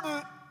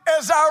important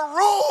as our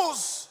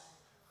rules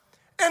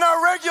and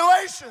our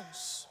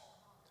regulations.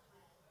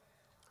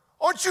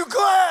 Aren't you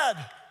glad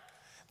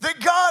that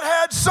God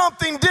had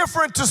something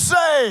different to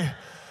say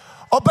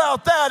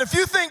about that? If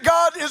you think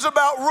God is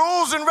about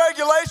rules and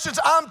regulations,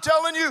 I'm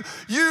telling you,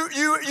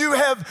 you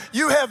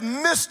have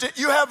missed it.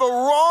 You have a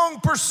wrong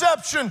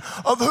perception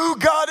of who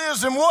God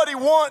is and what he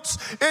wants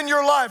in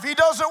your life. He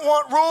doesn't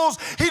want rules.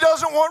 He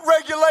doesn't want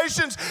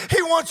regulations.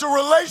 He wants a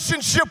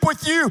relationship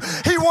with you.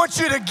 He wants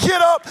you to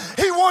get up.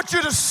 He wants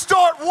you to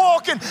start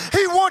walking.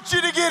 He wants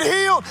you to get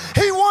healed.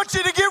 He wants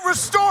you to get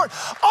restored.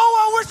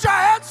 Oh, I wish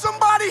I had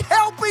somebody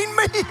helping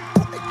me.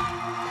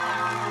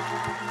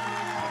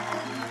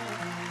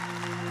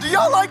 Do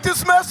y'all like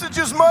this message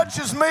as much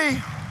as me?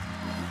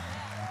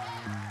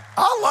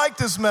 I like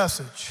this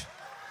message.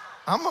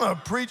 I'm going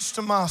to preach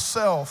to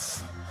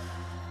myself.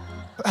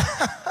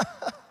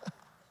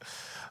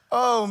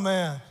 Oh,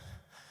 man.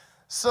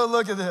 So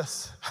look at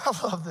this. I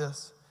love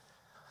this.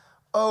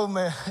 Oh,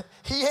 man.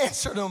 He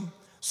answered him.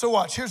 So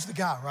watch. Here's the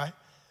guy, right?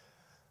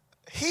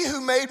 He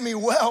who made me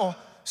well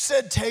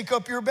said, take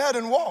up your bed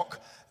and walk.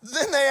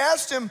 Then they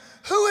asked him,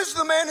 who is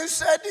the man who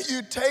said to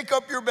you, take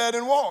up your bed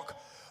and walk?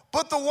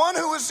 But the one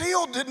who was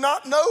healed did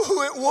not know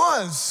who it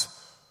was.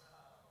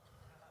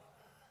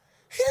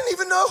 He didn't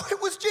even know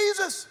it was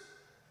Jesus.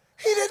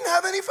 He didn't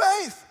have any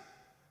faith.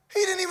 He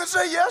didn't even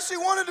say yes, he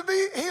wanted to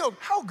be healed.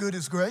 How good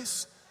is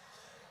grace?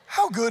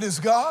 How good is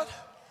God?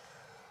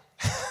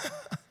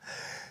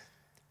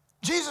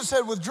 Jesus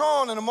had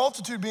withdrawn and a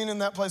multitude being in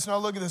that place. Now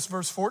look at this,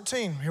 verse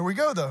 14. Here we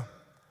go though.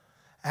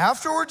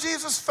 Afterward,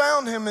 Jesus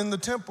found him in the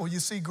temple.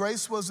 You see,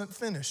 grace wasn't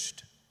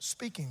finished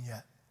speaking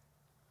yet.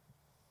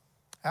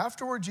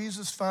 Afterward,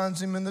 Jesus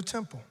finds him in the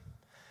temple.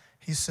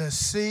 He says,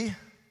 see,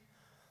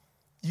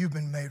 you've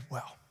been made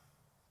well.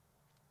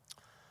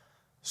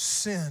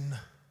 Sin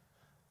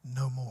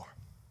no more.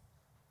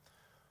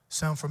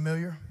 Sound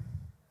familiar?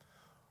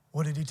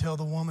 What did he tell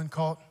the woman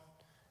caught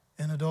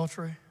in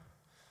adultery?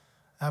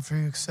 After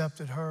he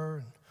accepted her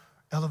and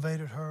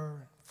elevated her,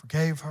 and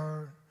forgave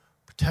her,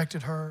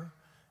 protected her,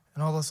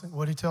 and all those things,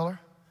 what did he tell her?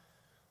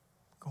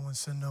 Go and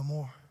sin no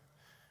more.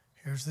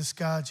 Here's this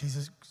guy,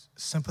 Jesus,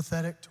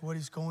 sympathetic to what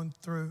he's going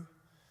through.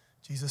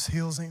 Jesus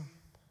heals him.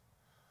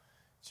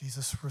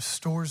 Jesus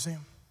restores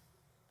him.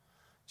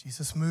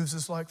 Jesus moves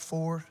his life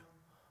forward.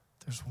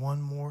 There's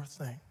one more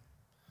thing.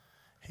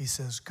 He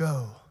says,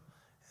 go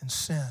and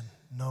sin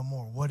no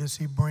more. What is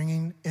he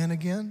bringing in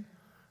again?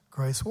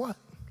 Grace what?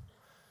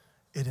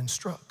 It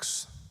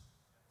instructs.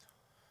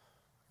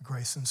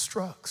 Grace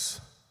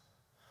instructs.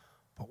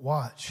 But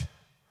watch.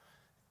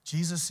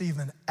 Jesus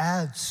even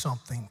adds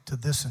something to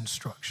this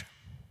instruction.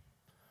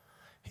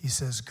 He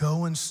says,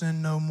 go and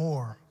sin no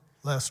more,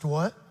 lest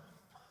what?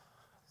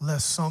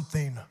 Lest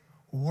something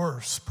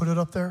worse, put it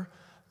up there,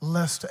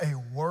 lest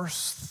a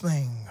worse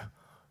thing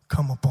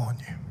come upon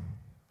you.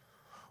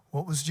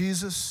 What was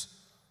Jesus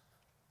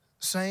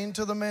saying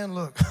to the man?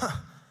 Look,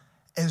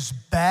 as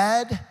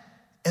bad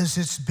as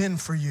it's been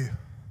for you,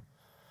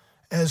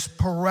 as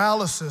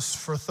paralysis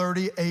for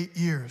 38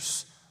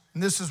 years,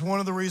 and this is one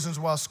of the reasons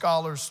why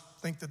scholars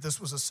think that this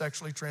was a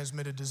sexually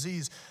transmitted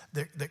disease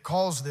that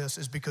caused this,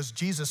 is because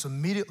Jesus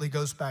immediately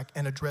goes back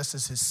and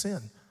addresses his sin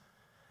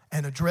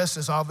and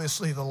addresses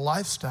obviously the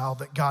lifestyle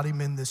that got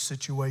him in this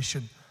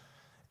situation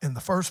in the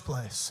first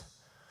place.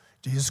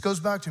 Jesus goes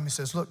back to him. He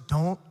says, look,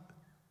 don't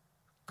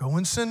go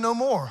and sin no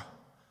more.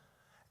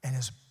 And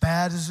as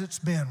bad as it's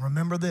been,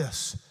 remember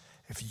this,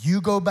 if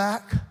you go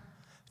back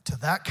to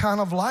that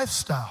kind of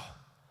lifestyle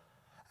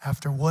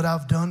after what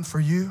I've done for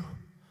you,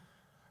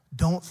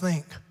 don't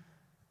think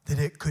that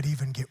it could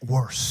even get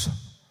worse.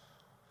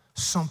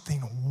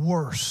 Something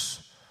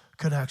worse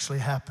could actually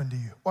happen to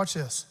you. Watch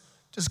this.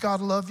 Does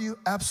God love you?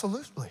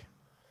 Absolutely.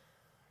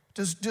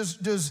 Does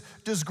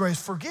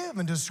grace forgive,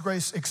 and does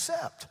grace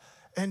accept,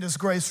 and does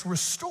grace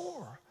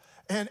restore,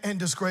 and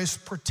does grace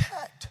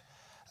protect?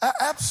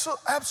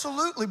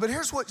 Absolutely. But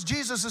here's what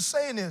Jesus is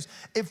saying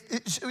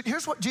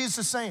here's what Jesus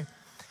is saying.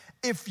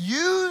 If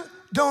you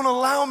don't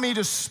allow me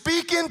to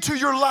speak into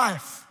your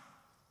life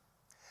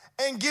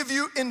and give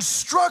you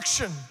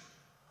instruction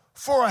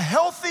for a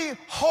healthy,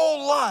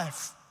 whole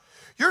life,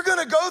 you're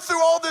gonna go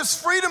through all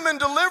this freedom and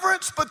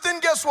deliverance, but then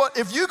guess what?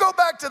 If you go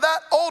back to that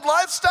old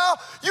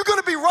lifestyle, you're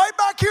gonna be right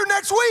back here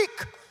next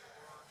week.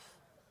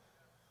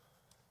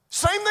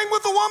 Same thing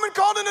with the woman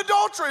caught in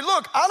adultery.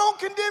 Look, I don't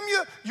condemn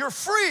you. You're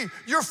free.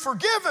 You're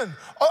forgiven.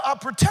 I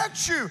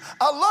protect you.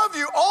 I love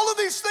you. All of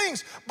these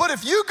things. But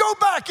if you go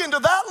back into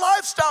that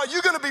lifestyle,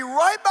 you're gonna be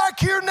right back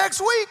here next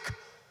week.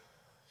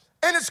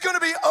 And it's gonna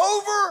be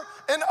over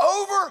and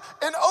over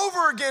and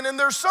over again. And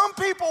there's some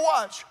people,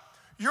 watch,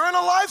 you're in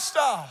a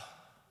lifestyle.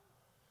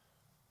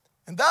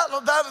 And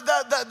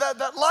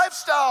that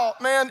lifestyle,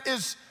 man,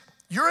 is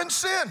you're in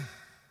sin.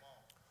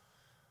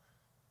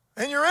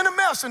 And you're in a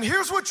mess. And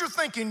here's what you're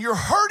thinking. You're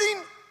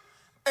hurting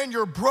and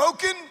you're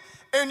broken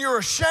and you're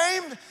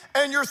ashamed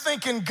and you're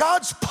thinking,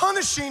 God's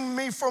punishing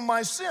me for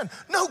my sin.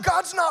 No,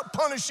 God's not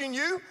punishing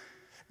you.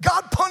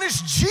 God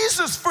punished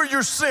Jesus for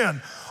your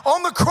sin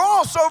on the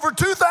cross over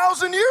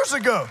 2,000 years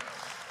ago.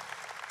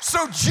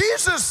 So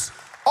Jesus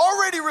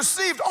already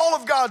received all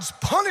of God's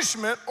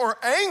punishment or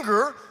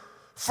anger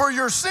for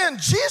your sin.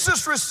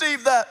 Jesus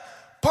received that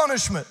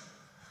punishment.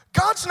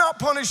 God's not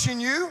punishing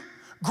you.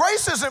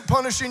 Grace isn't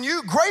punishing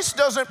you. Grace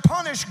doesn't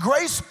punish.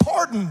 Grace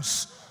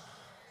pardons.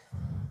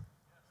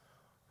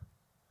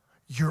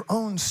 Your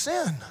own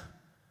sin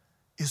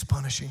is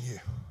punishing you.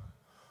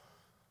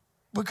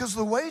 Because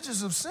the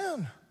wages of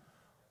sin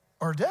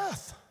are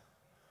death.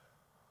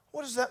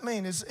 What does that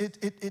mean?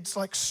 It's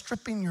like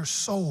stripping your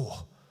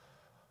soul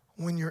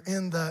when you're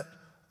in that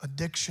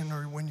addiction,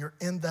 or when you're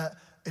in that,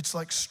 it's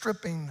like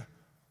stripping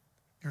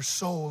your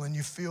soul and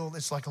you feel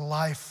it's like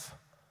life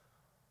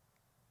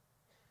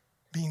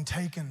being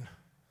taken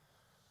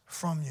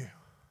from you.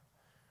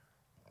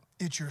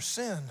 It's your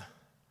sin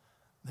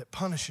that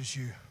punishes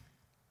you,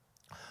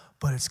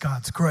 but it's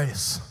God's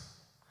grace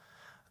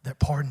that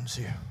pardons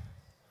you.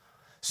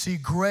 See,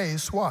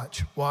 grace,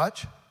 watch.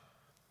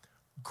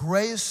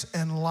 Grace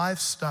and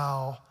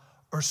lifestyle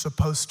are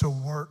supposed to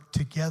work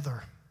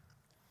together.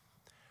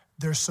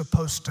 They're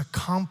supposed to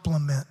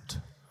complement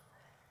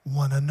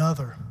one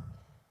another.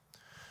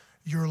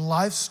 Your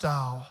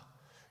lifestyle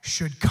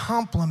should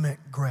complement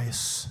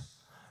grace,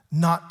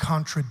 not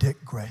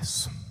contradict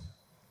grace.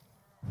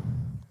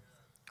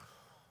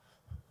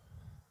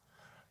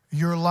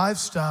 Your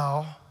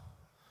lifestyle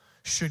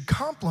should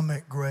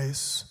complement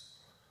grace,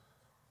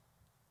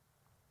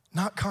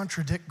 not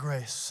contradict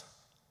grace.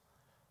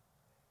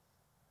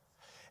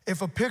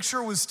 If a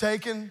picture was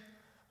taken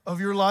of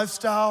your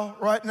lifestyle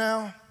right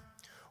now,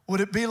 would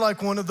it be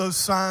like one of those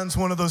signs,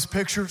 one of those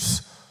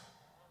pictures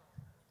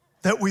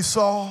that we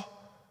saw?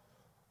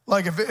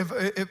 Like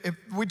if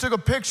we took a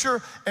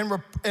picture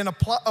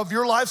of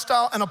your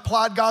lifestyle and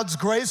applied God's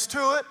grace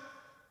to it,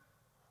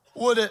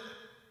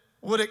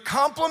 would it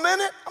complement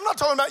it? I'm not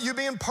talking about you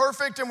being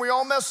perfect and we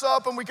all mess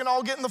up and we can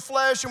all get in the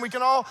flesh and we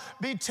can all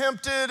be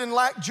tempted and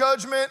lack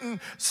judgment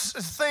and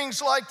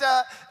things like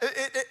that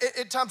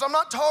at times. I'm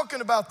not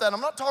talking about that.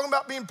 I'm not talking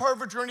about being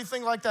perfect or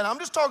anything like that. I'm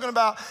just talking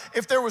about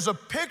if there was a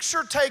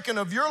picture taken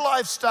of your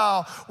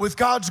lifestyle with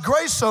God's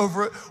grace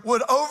over it,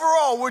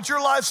 would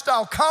your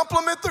lifestyle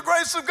complement the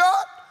grace of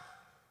God?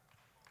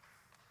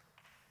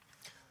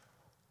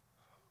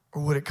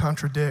 Or would it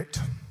contradict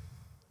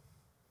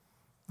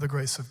the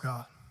grace of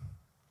God?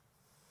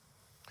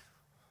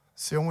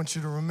 See, I want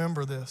you to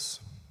remember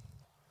this.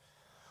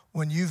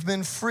 When you've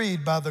been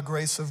freed by the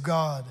grace of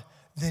God,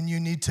 then you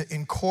need to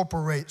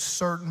incorporate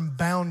certain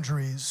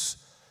boundaries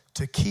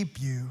to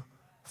keep you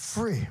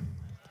free.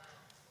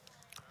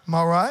 Am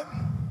I right?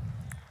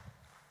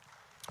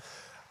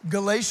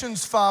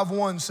 Galatians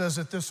 5:1 says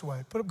it this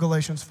way. Put up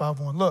Galatians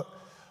 5:1. Look,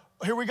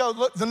 here we go.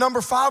 Look, the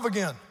number 5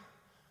 again.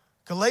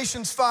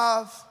 Galatians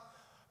 5.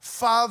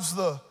 5's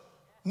the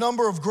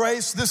number of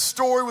grace. This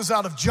story was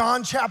out of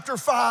John chapter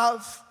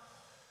 5.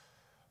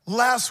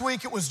 Last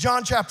week it was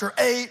John chapter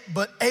 8,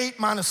 but 8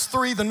 minus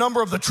 3, the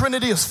number of the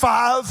Trinity is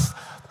 5.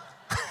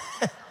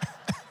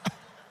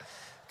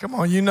 Come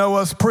on, you know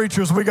us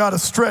preachers, we got to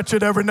stretch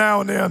it every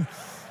now and then.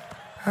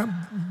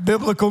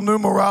 Biblical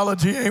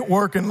numerology ain't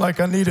working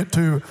like I need it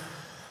to.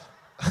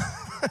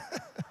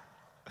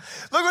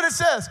 Look what it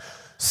says.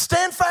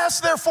 Stand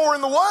fast, therefore,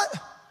 in the what?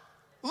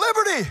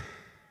 Liberty,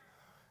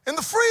 in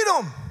the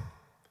freedom,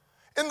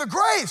 in the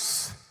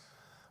grace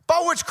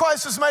by which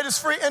Christ has made us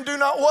free, and do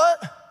not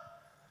what?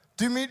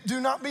 Do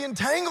not be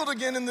entangled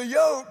again in the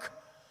yoke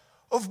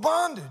of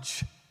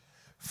bondage.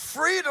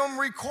 Freedom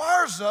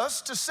requires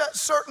us to set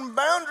certain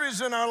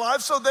boundaries in our life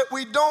so that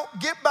we don't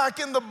get back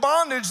in the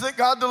bondage that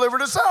God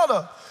delivered us out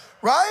of,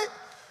 right?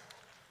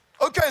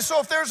 Okay, so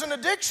if there's an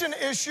addiction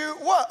issue,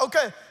 what?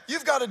 Okay,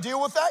 you've got to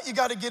deal with that. You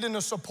got to get in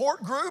a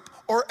support group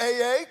or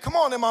AA. Come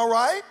on, am I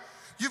right?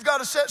 You've got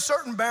to set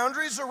certain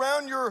boundaries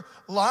around your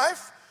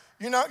life.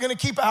 You're not going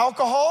to keep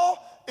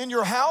alcohol in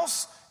your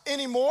house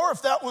anymore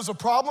if that was a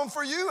problem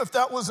for you, if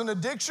that was an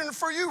addiction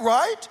for you,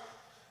 right?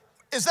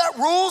 Is that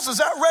rules? Is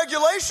that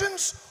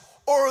regulations?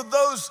 Or are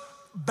those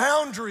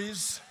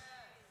boundaries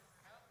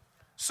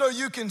so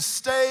you can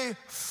stay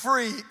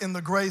free in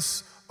the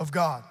grace of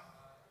God?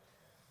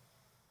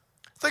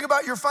 Think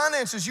about your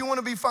finances. You want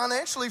to be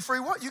financially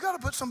free. What? You got to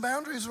put some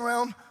boundaries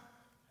around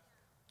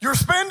your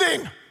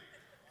spending.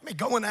 I mean,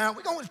 going out,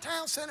 we going to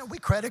town center, we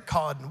credit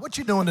carding. What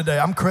you doing today?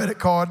 I'm credit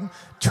carding.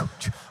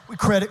 We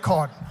credit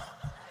carding.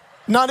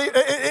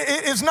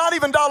 It's not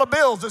even dollar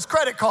bills, it's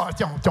credit cards.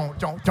 Don't.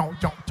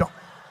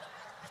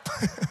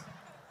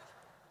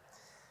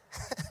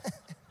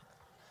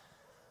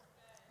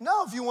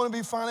 No, if you want to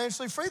be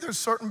financially free, there's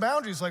certain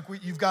boundaries. Like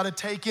you've got to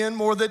take in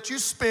more that you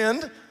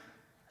spend,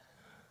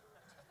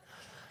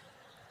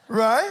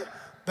 right?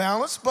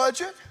 Balanced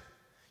budget.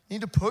 You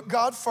need to put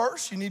God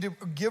first. You need to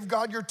give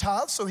God your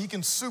tithes so he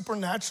can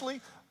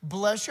supernaturally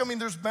bless you. I mean,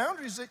 there's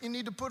boundaries that you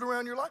need to put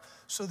around your life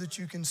so that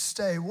you can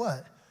stay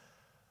what?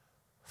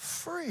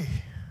 Free.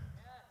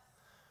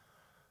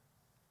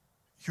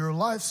 Your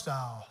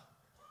lifestyle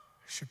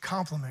should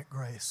complement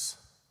grace,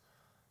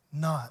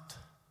 not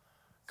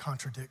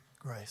contradict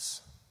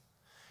grace.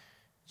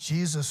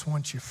 Jesus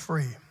wants you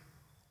free,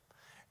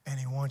 and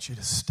he wants you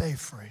to stay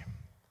free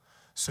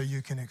so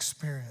you can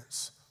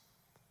experience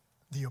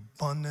the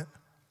abundant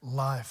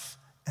life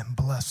and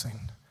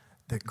blessing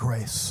that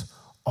grace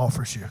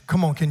offers you.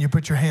 Come on, can you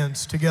put your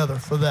hands together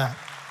for that?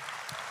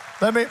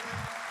 Let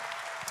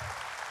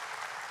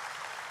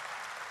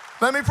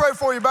me pray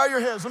for you. Bow your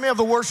heads. Let me have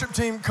the worship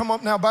team come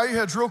up now. Bow your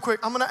heads real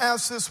quick. I'm going to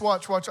ask this.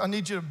 Watch. I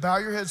need you to bow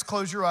your heads,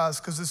 close your eyes,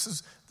 because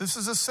this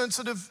is a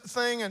sensitive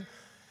thing,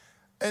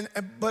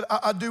 but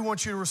I do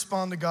want you to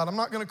respond to God. I'm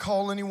not going to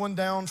call anyone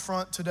down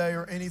front today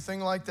or anything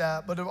like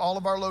that, but at all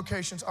of our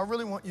locations, I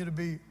really want you to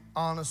be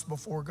honest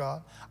before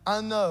God.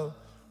 I know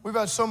we've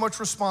had so much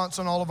response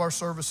on all of our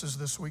services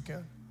this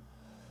weekend,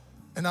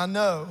 and I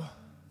know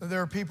that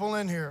there are people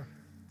in here,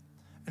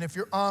 and if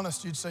you're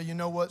honest, you'd say, you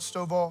know what,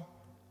 Stovall?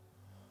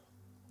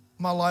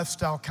 My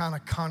lifestyle kind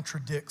of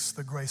contradicts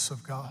the grace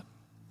of God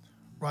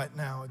right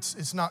now.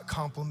 It's not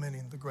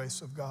complimenting the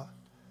grace of God.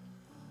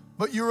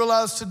 But you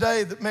realize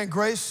today that, man,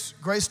 grace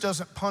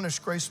doesn't punish.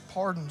 Grace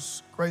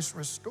pardons. Grace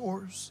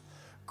restores.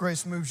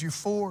 Grace moves you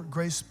forward.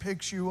 Grace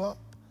picks you up.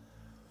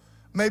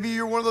 Maybe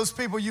you're one of those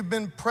people, you've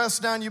been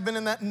pressed down. You've been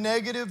in that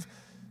negative,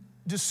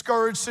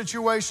 discouraged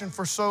situation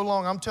for so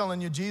long. I'm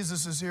telling you,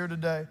 Jesus is here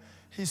today.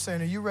 He's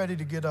saying, are you ready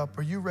to get up?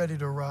 Are you ready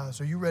to rise?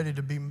 Are you ready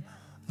to be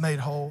made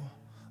whole?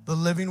 The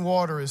living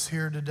water is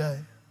here today.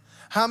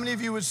 How many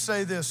of you would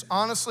say this,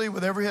 honestly,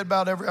 with every head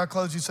bowed, every eye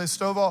closed, you say,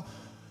 Stovall,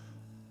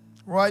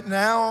 right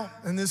now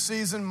in this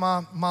season,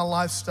 my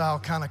lifestyle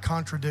kind of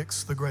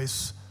contradicts the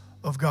grace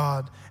of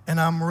God,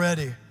 and I'm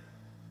ready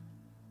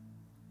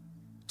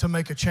to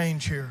make a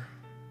change here,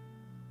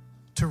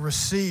 to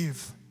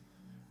receive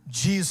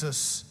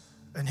Jesus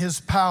and his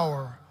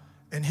power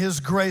and his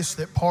grace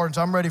that pardons.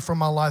 I'm ready for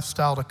my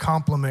lifestyle to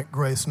complement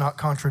grace, not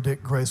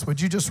contradict grace. Would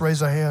you just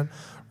raise a hand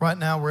right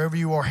now, wherever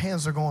you are?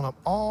 Hands are going up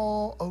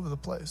all over the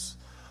place,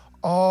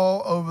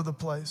 all over the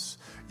place.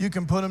 You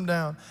can put them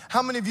down.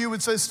 How many of you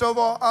would say,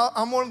 Stovall,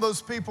 I'm one of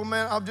those people,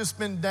 man, I've just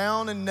been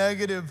down and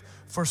negative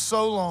for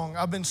so long.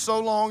 I've been so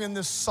long in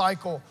this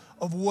cycle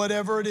of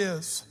whatever it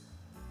is.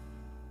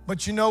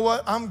 But you know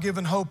what? I'm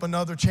giving hope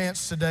another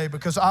chance today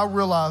because I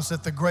realize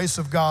that the grace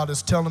of God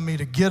is telling me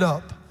to get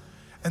up,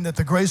 and that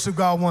the grace of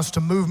God wants to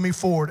move me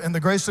forward, and the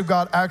grace of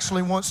God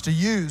actually wants to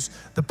use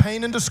the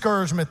pain and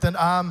discouragement that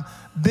I've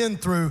been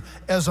through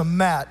as a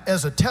mat,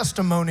 as a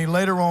testimony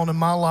later on in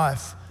my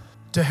life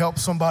to help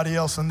somebody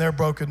else in their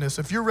brokenness.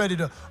 If you're ready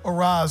to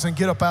arise and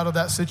get up out of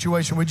that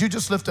situation, would you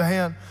just lift a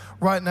hand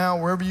right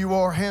now, wherever you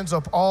are, hands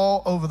up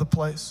all over the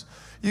place.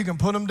 You can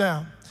put them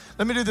down.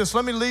 Let me do this.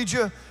 Let me lead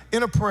you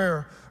in a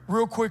prayer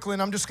real quickly,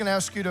 and I'm just gonna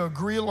ask you to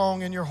agree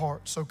along in your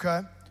hearts,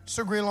 okay? Just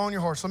agree along in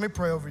your hearts. Let me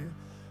pray over you.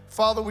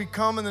 Father, we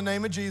come in the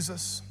name of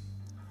Jesus.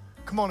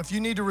 Come on, if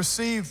you need to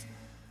receive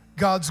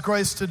God's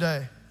grace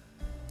today,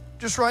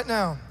 just right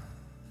now,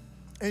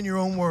 in your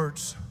own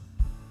words,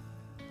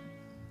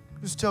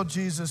 just tell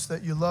Jesus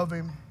that you love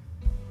him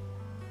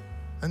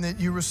and that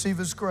you receive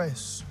his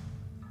grace.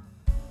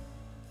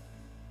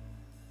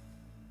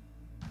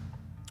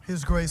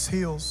 His grace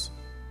heals.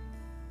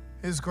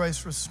 His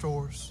grace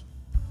restores.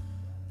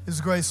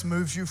 His grace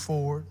moves you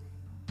forward.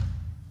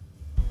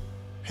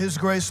 His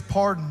grace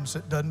pardons,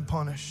 it doesn't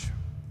punish.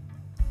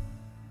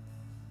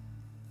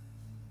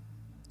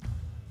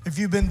 If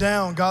you've been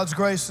down, God's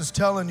grace is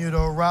telling you to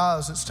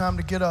arise. It's time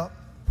to get up.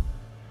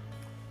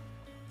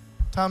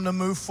 Time to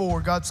move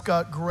forward. God's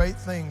got great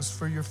things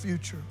for your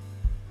future.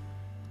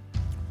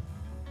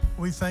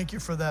 We thank you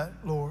for that,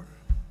 Lord.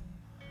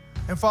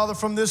 And Father,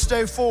 from this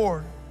day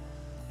forward,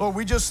 Lord,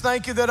 we just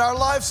thank you that our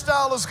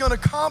lifestyle is going to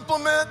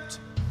complement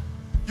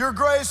your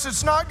grace.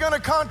 It's not going to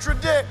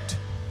contradict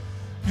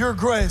your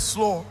grace,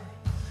 Lord.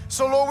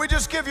 So, Lord, we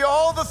just give you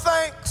all the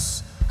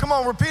thanks. Come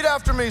on, repeat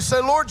after me.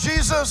 Say, Lord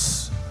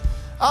Jesus,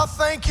 I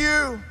thank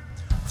you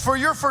for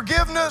your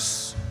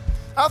forgiveness.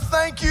 I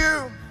thank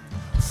you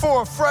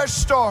for a fresh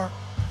start.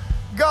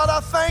 God,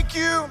 I thank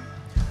you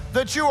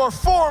that you are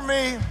for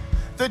me,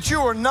 that you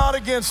are not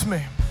against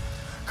me.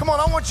 Come on,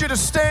 I want you to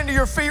stand to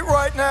your feet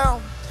right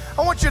now.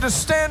 I want you to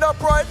stand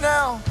up right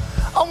now.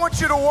 I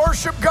want you to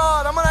worship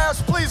God. I'm going to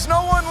ask, please,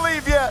 no one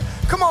leave yet.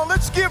 Come on,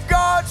 let's give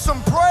God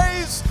some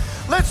praise.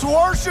 Let's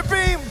worship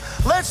him.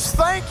 Let's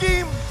thank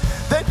him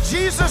that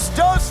Jesus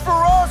does for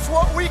us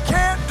what we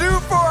can't do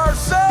for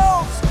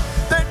ourselves,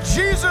 that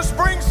Jesus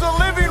brings the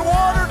living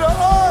water to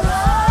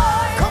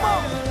us. Come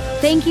on.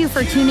 Thank you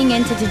for tuning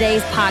in to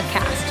today's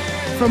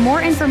podcast. For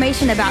more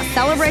information about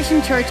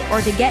Celebration Church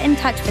or to get in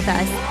touch with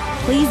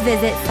us, please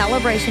visit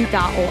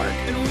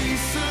celebration.org.